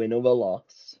it a win or a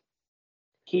loss?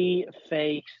 He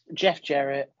faced Jeff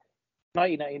Jarrett,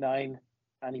 1999,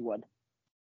 and he won.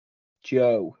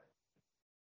 Joe.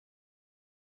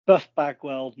 Buff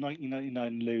Bagwell,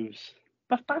 1999, lose.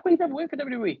 Buff Bagwell never worked for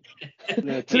WWE.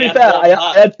 Yeah, To He be had fair, one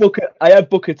I had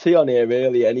Booker T on here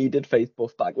earlier, and he did face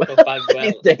Buff Bagwell. Buff Bagwell.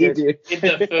 His debut. in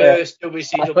the first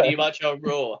WCW match on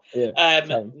Raw. Yeah.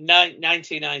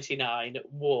 1999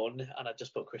 won, and I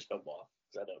just put Chris Benoit.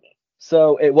 I don't know.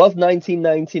 So it was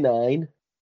 1999.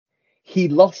 He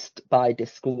lost by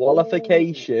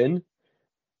disqualification,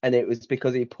 and it was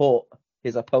because he put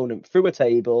his opponent through a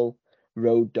table.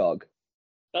 Road Dogg.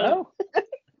 Oh.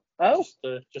 Oh.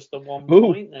 Just the 1 Ooh.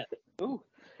 point there. Ooh.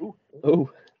 Ooh.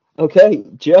 Oh, okay,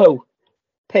 Joe.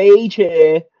 Page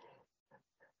here.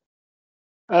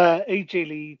 AJ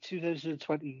Lee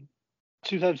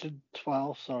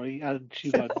 2012, sorry, and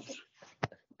she won.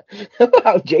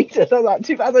 Wow, Jesus, that's like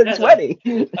 2020. I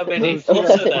mean, it's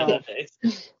closer than it.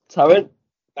 Tarrant.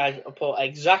 I put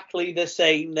exactly the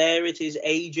same there. It is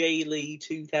AJ Lee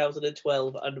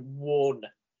 2012 and won.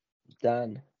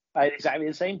 Dan. I had exactly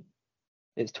the same.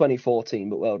 It's 2014,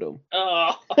 but well done.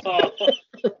 Oh.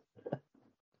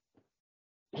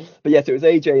 But yes, it was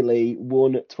AJ Lee,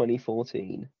 won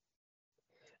 2014.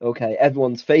 Okay,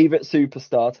 everyone's favourite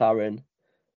superstar, Taryn.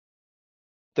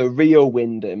 The Rio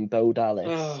Wyndham, Bo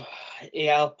Dallas.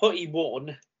 Yeah, I'll put he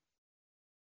won.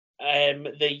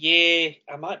 The year,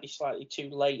 I might be slightly too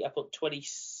late. I put 20.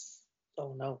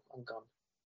 Oh no, I'm gone.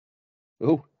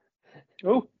 Oh,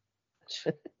 Oh.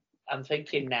 I'm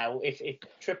thinking now, if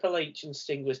Triple H and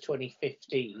Sting was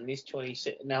 2015, is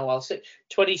 26. No, I'll say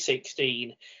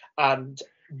 2016, and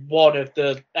one of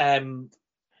the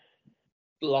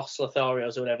Los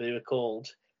Lotharios or whatever they were called.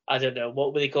 I don't know.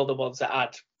 What were they called? The ones that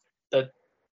had the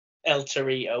El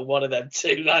Torito, one of them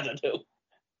two. I don't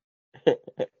know.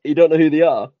 you don't know who they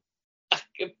are?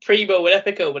 Primo and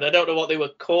Epico, but I don't know what they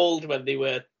were called when they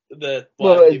were the.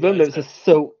 Well, remember,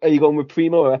 so are you going with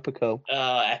Primo or Epico?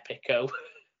 Epico.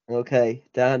 Okay,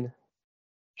 Dan.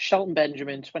 Shelton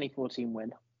Benjamin, 2014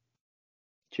 win.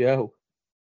 Joe.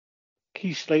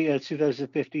 Keith Slater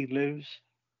 2015 lose.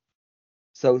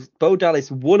 So Bo Dallas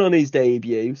won on his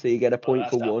debut, so you get a point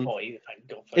That's for that one. point. Thank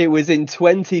God for It that. was in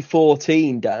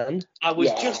 2014, Dan. I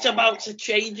was just about to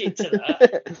change it to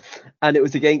that. And it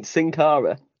was against Sin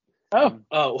Cara. Oh.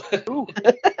 Oh. Ooh.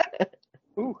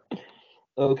 Ooh.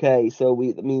 Okay, so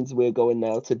that means we're going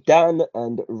now to Dan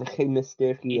and Rey You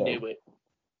Mysterio. knew it.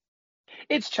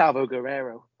 It's Chavo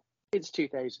Guerrero. It's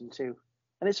 2002.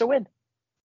 And it's a win.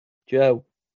 Joe.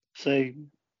 Same.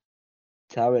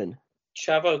 Taryn.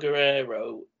 Chavo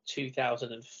Guerrero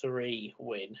 2003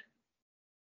 win.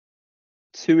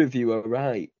 Two of you are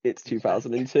right. It's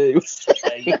 2002.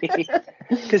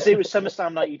 Because it was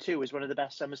SummerSlam 92 was one of the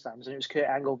best SummerSlams, and it was Kurt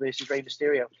Angle versus Rey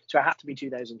Mysterio. So it had to be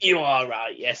 2002. You are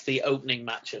right, yes, the opening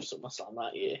match of SummerSlam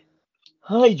that year.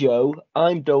 Hi, Joe.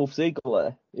 I'm Dolph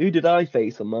Ziggler. Who did I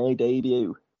face on my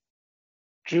debut?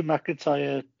 Drew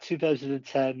McIntyre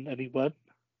 2010, and he won.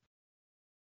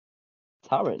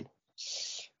 Taryn.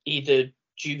 Either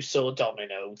Juice or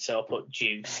Domino, so I'll put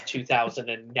Juice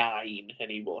 2009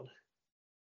 and he won.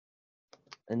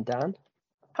 And Dan.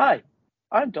 Hi,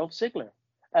 I'm Dolph Ziggler.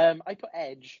 I put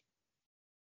Edge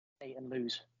and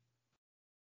lose.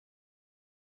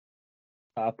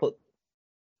 I put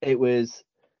it was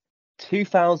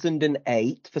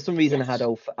 2008. For some reason, Yes.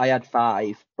 I had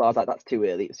 5, but I was like, that's too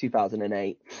early. It was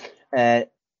 2008.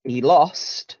 He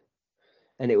lost,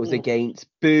 and it was against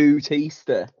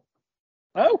Bautista.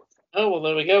 Oh, well,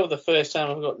 there we go. The first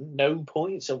time I've got no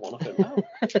points on one of them.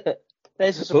 oh.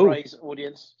 There's a surprise,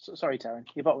 audience. Sorry, Taryn.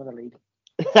 You're bottom of the league.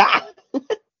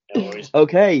 No worries.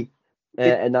 Okay,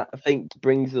 and that I think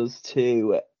brings us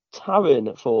to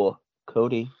Taryn for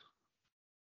Cody.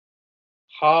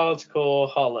 Hardcore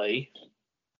Holly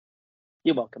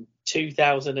You're welcome.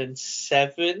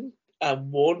 2007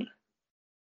 and won.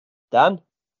 Dan.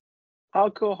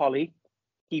 Hardcore Holly,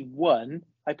 he won.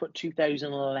 I put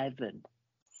 2011.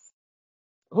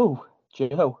 Oh,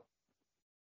 Joe.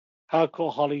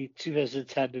 Hardcore Holly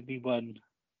 2010, and he won.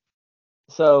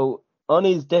 So on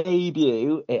his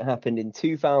debut, it happened in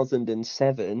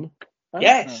 2007. Oh,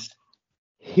 Yes.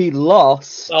 He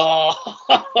lost, Oh.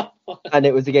 and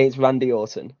it was against Randy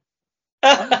Orton.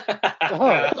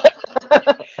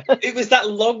 It was that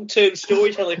long-term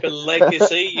storytelling for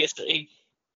Legacy, you see.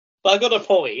 But I got a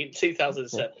point,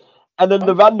 2007. And then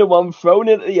the random one thrown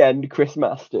in at the end, Chris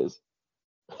Masters.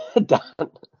 Dan.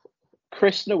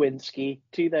 Chris Nowinski,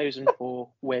 2004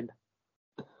 win.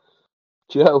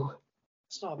 Joe.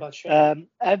 It's not a bad show.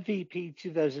 MVP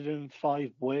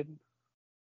 2005 win.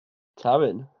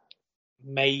 Taryn.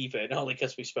 Maven, only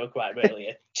because we spoke about him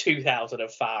earlier,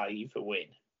 2005 win.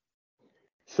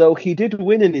 So he did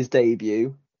win in his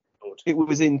debut. Good. It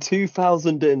was in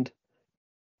 2000 and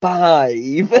 5.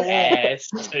 Yes,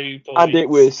 2 points. And it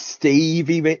was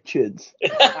Stevie Richards.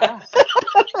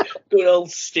 Good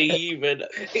old Stephen.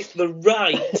 It's the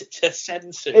right to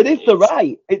censor. It is the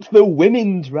right. It's the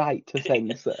women's right to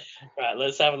censor. Right,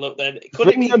 let's have a look then. Could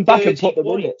Bring it be them back and 30 put them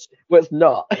in it. points? Well, it's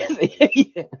not.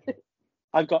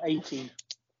 I've got 18.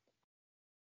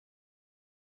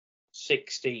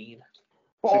 16.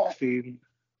 16.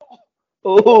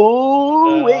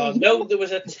 Oh, No, there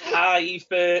was a tie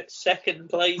for second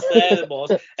place there. There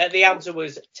was. The answer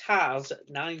was Taz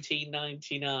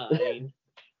 1999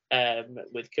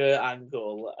 with Kurt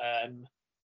Angle.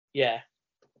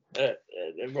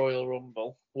 Royal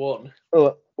Rumble won.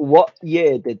 What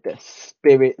year did the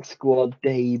Spirit Squad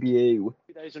debut?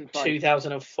 2005.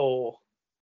 2004.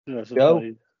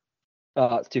 Go.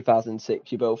 Oh, it's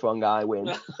 2006. You're both wrong. I win.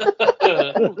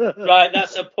 Right,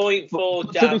 that's a point for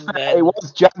To be Dan fair, then. it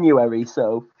was January,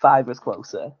 so 5 was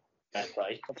closer.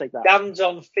 Right. I'll take that. Dan's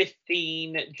on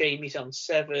 15, Jamie's on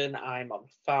 7, I'm on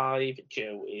 5,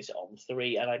 Joe is on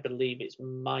 3, and I believe it's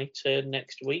my turn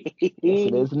next week. So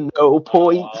there's no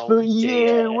points Oh, for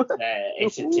dear. you.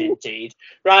 It's indeed.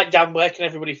 Right, Dan, where can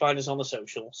everybody find us on the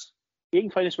socials? You can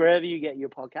find us wherever you get your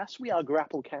podcasts. We are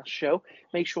Grapplecast Show.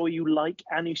 Make sure you like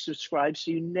and you subscribe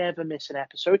so you never miss an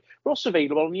episode. We're also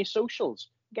available on your socials.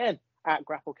 Again, at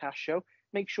Grapplecast Show.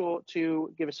 Make sure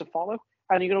to give us a follow.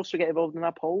 And you can also get involved in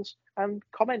our polls and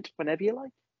comment whenever you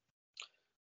like.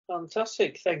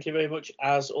 Fantastic. Thank you very much,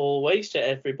 as always, to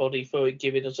everybody for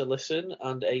giving us a listen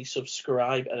and a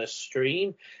subscribe and a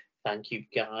stream. Thank you,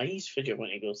 guys, for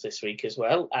joining us this week as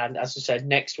well. And as I said,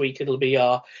 next week it'll be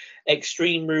our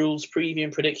Extreme Rules preview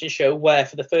and prediction show, where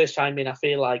for the first time in, I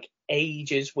feel like,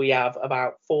 ages, we have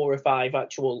about 4 or 5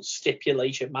 actual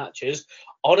stipulation matches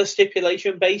on a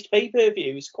stipulation-based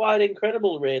pay-per-view. It's quite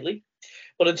incredible, really.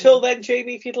 But until then,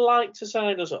 Jamie, if you'd like to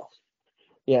sign us off.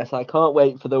 Yes, I can't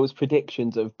wait for those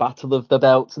predictions of Battle of the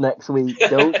Belts next week.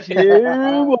 Don't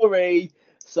you worry.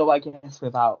 So I guess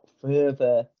without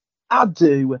further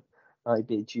ado, I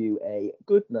bid you a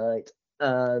good night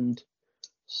and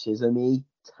Sesame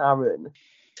Taran.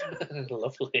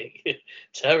 Lovely.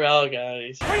 Ta-ra,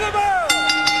 guys. Ring the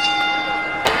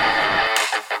bell!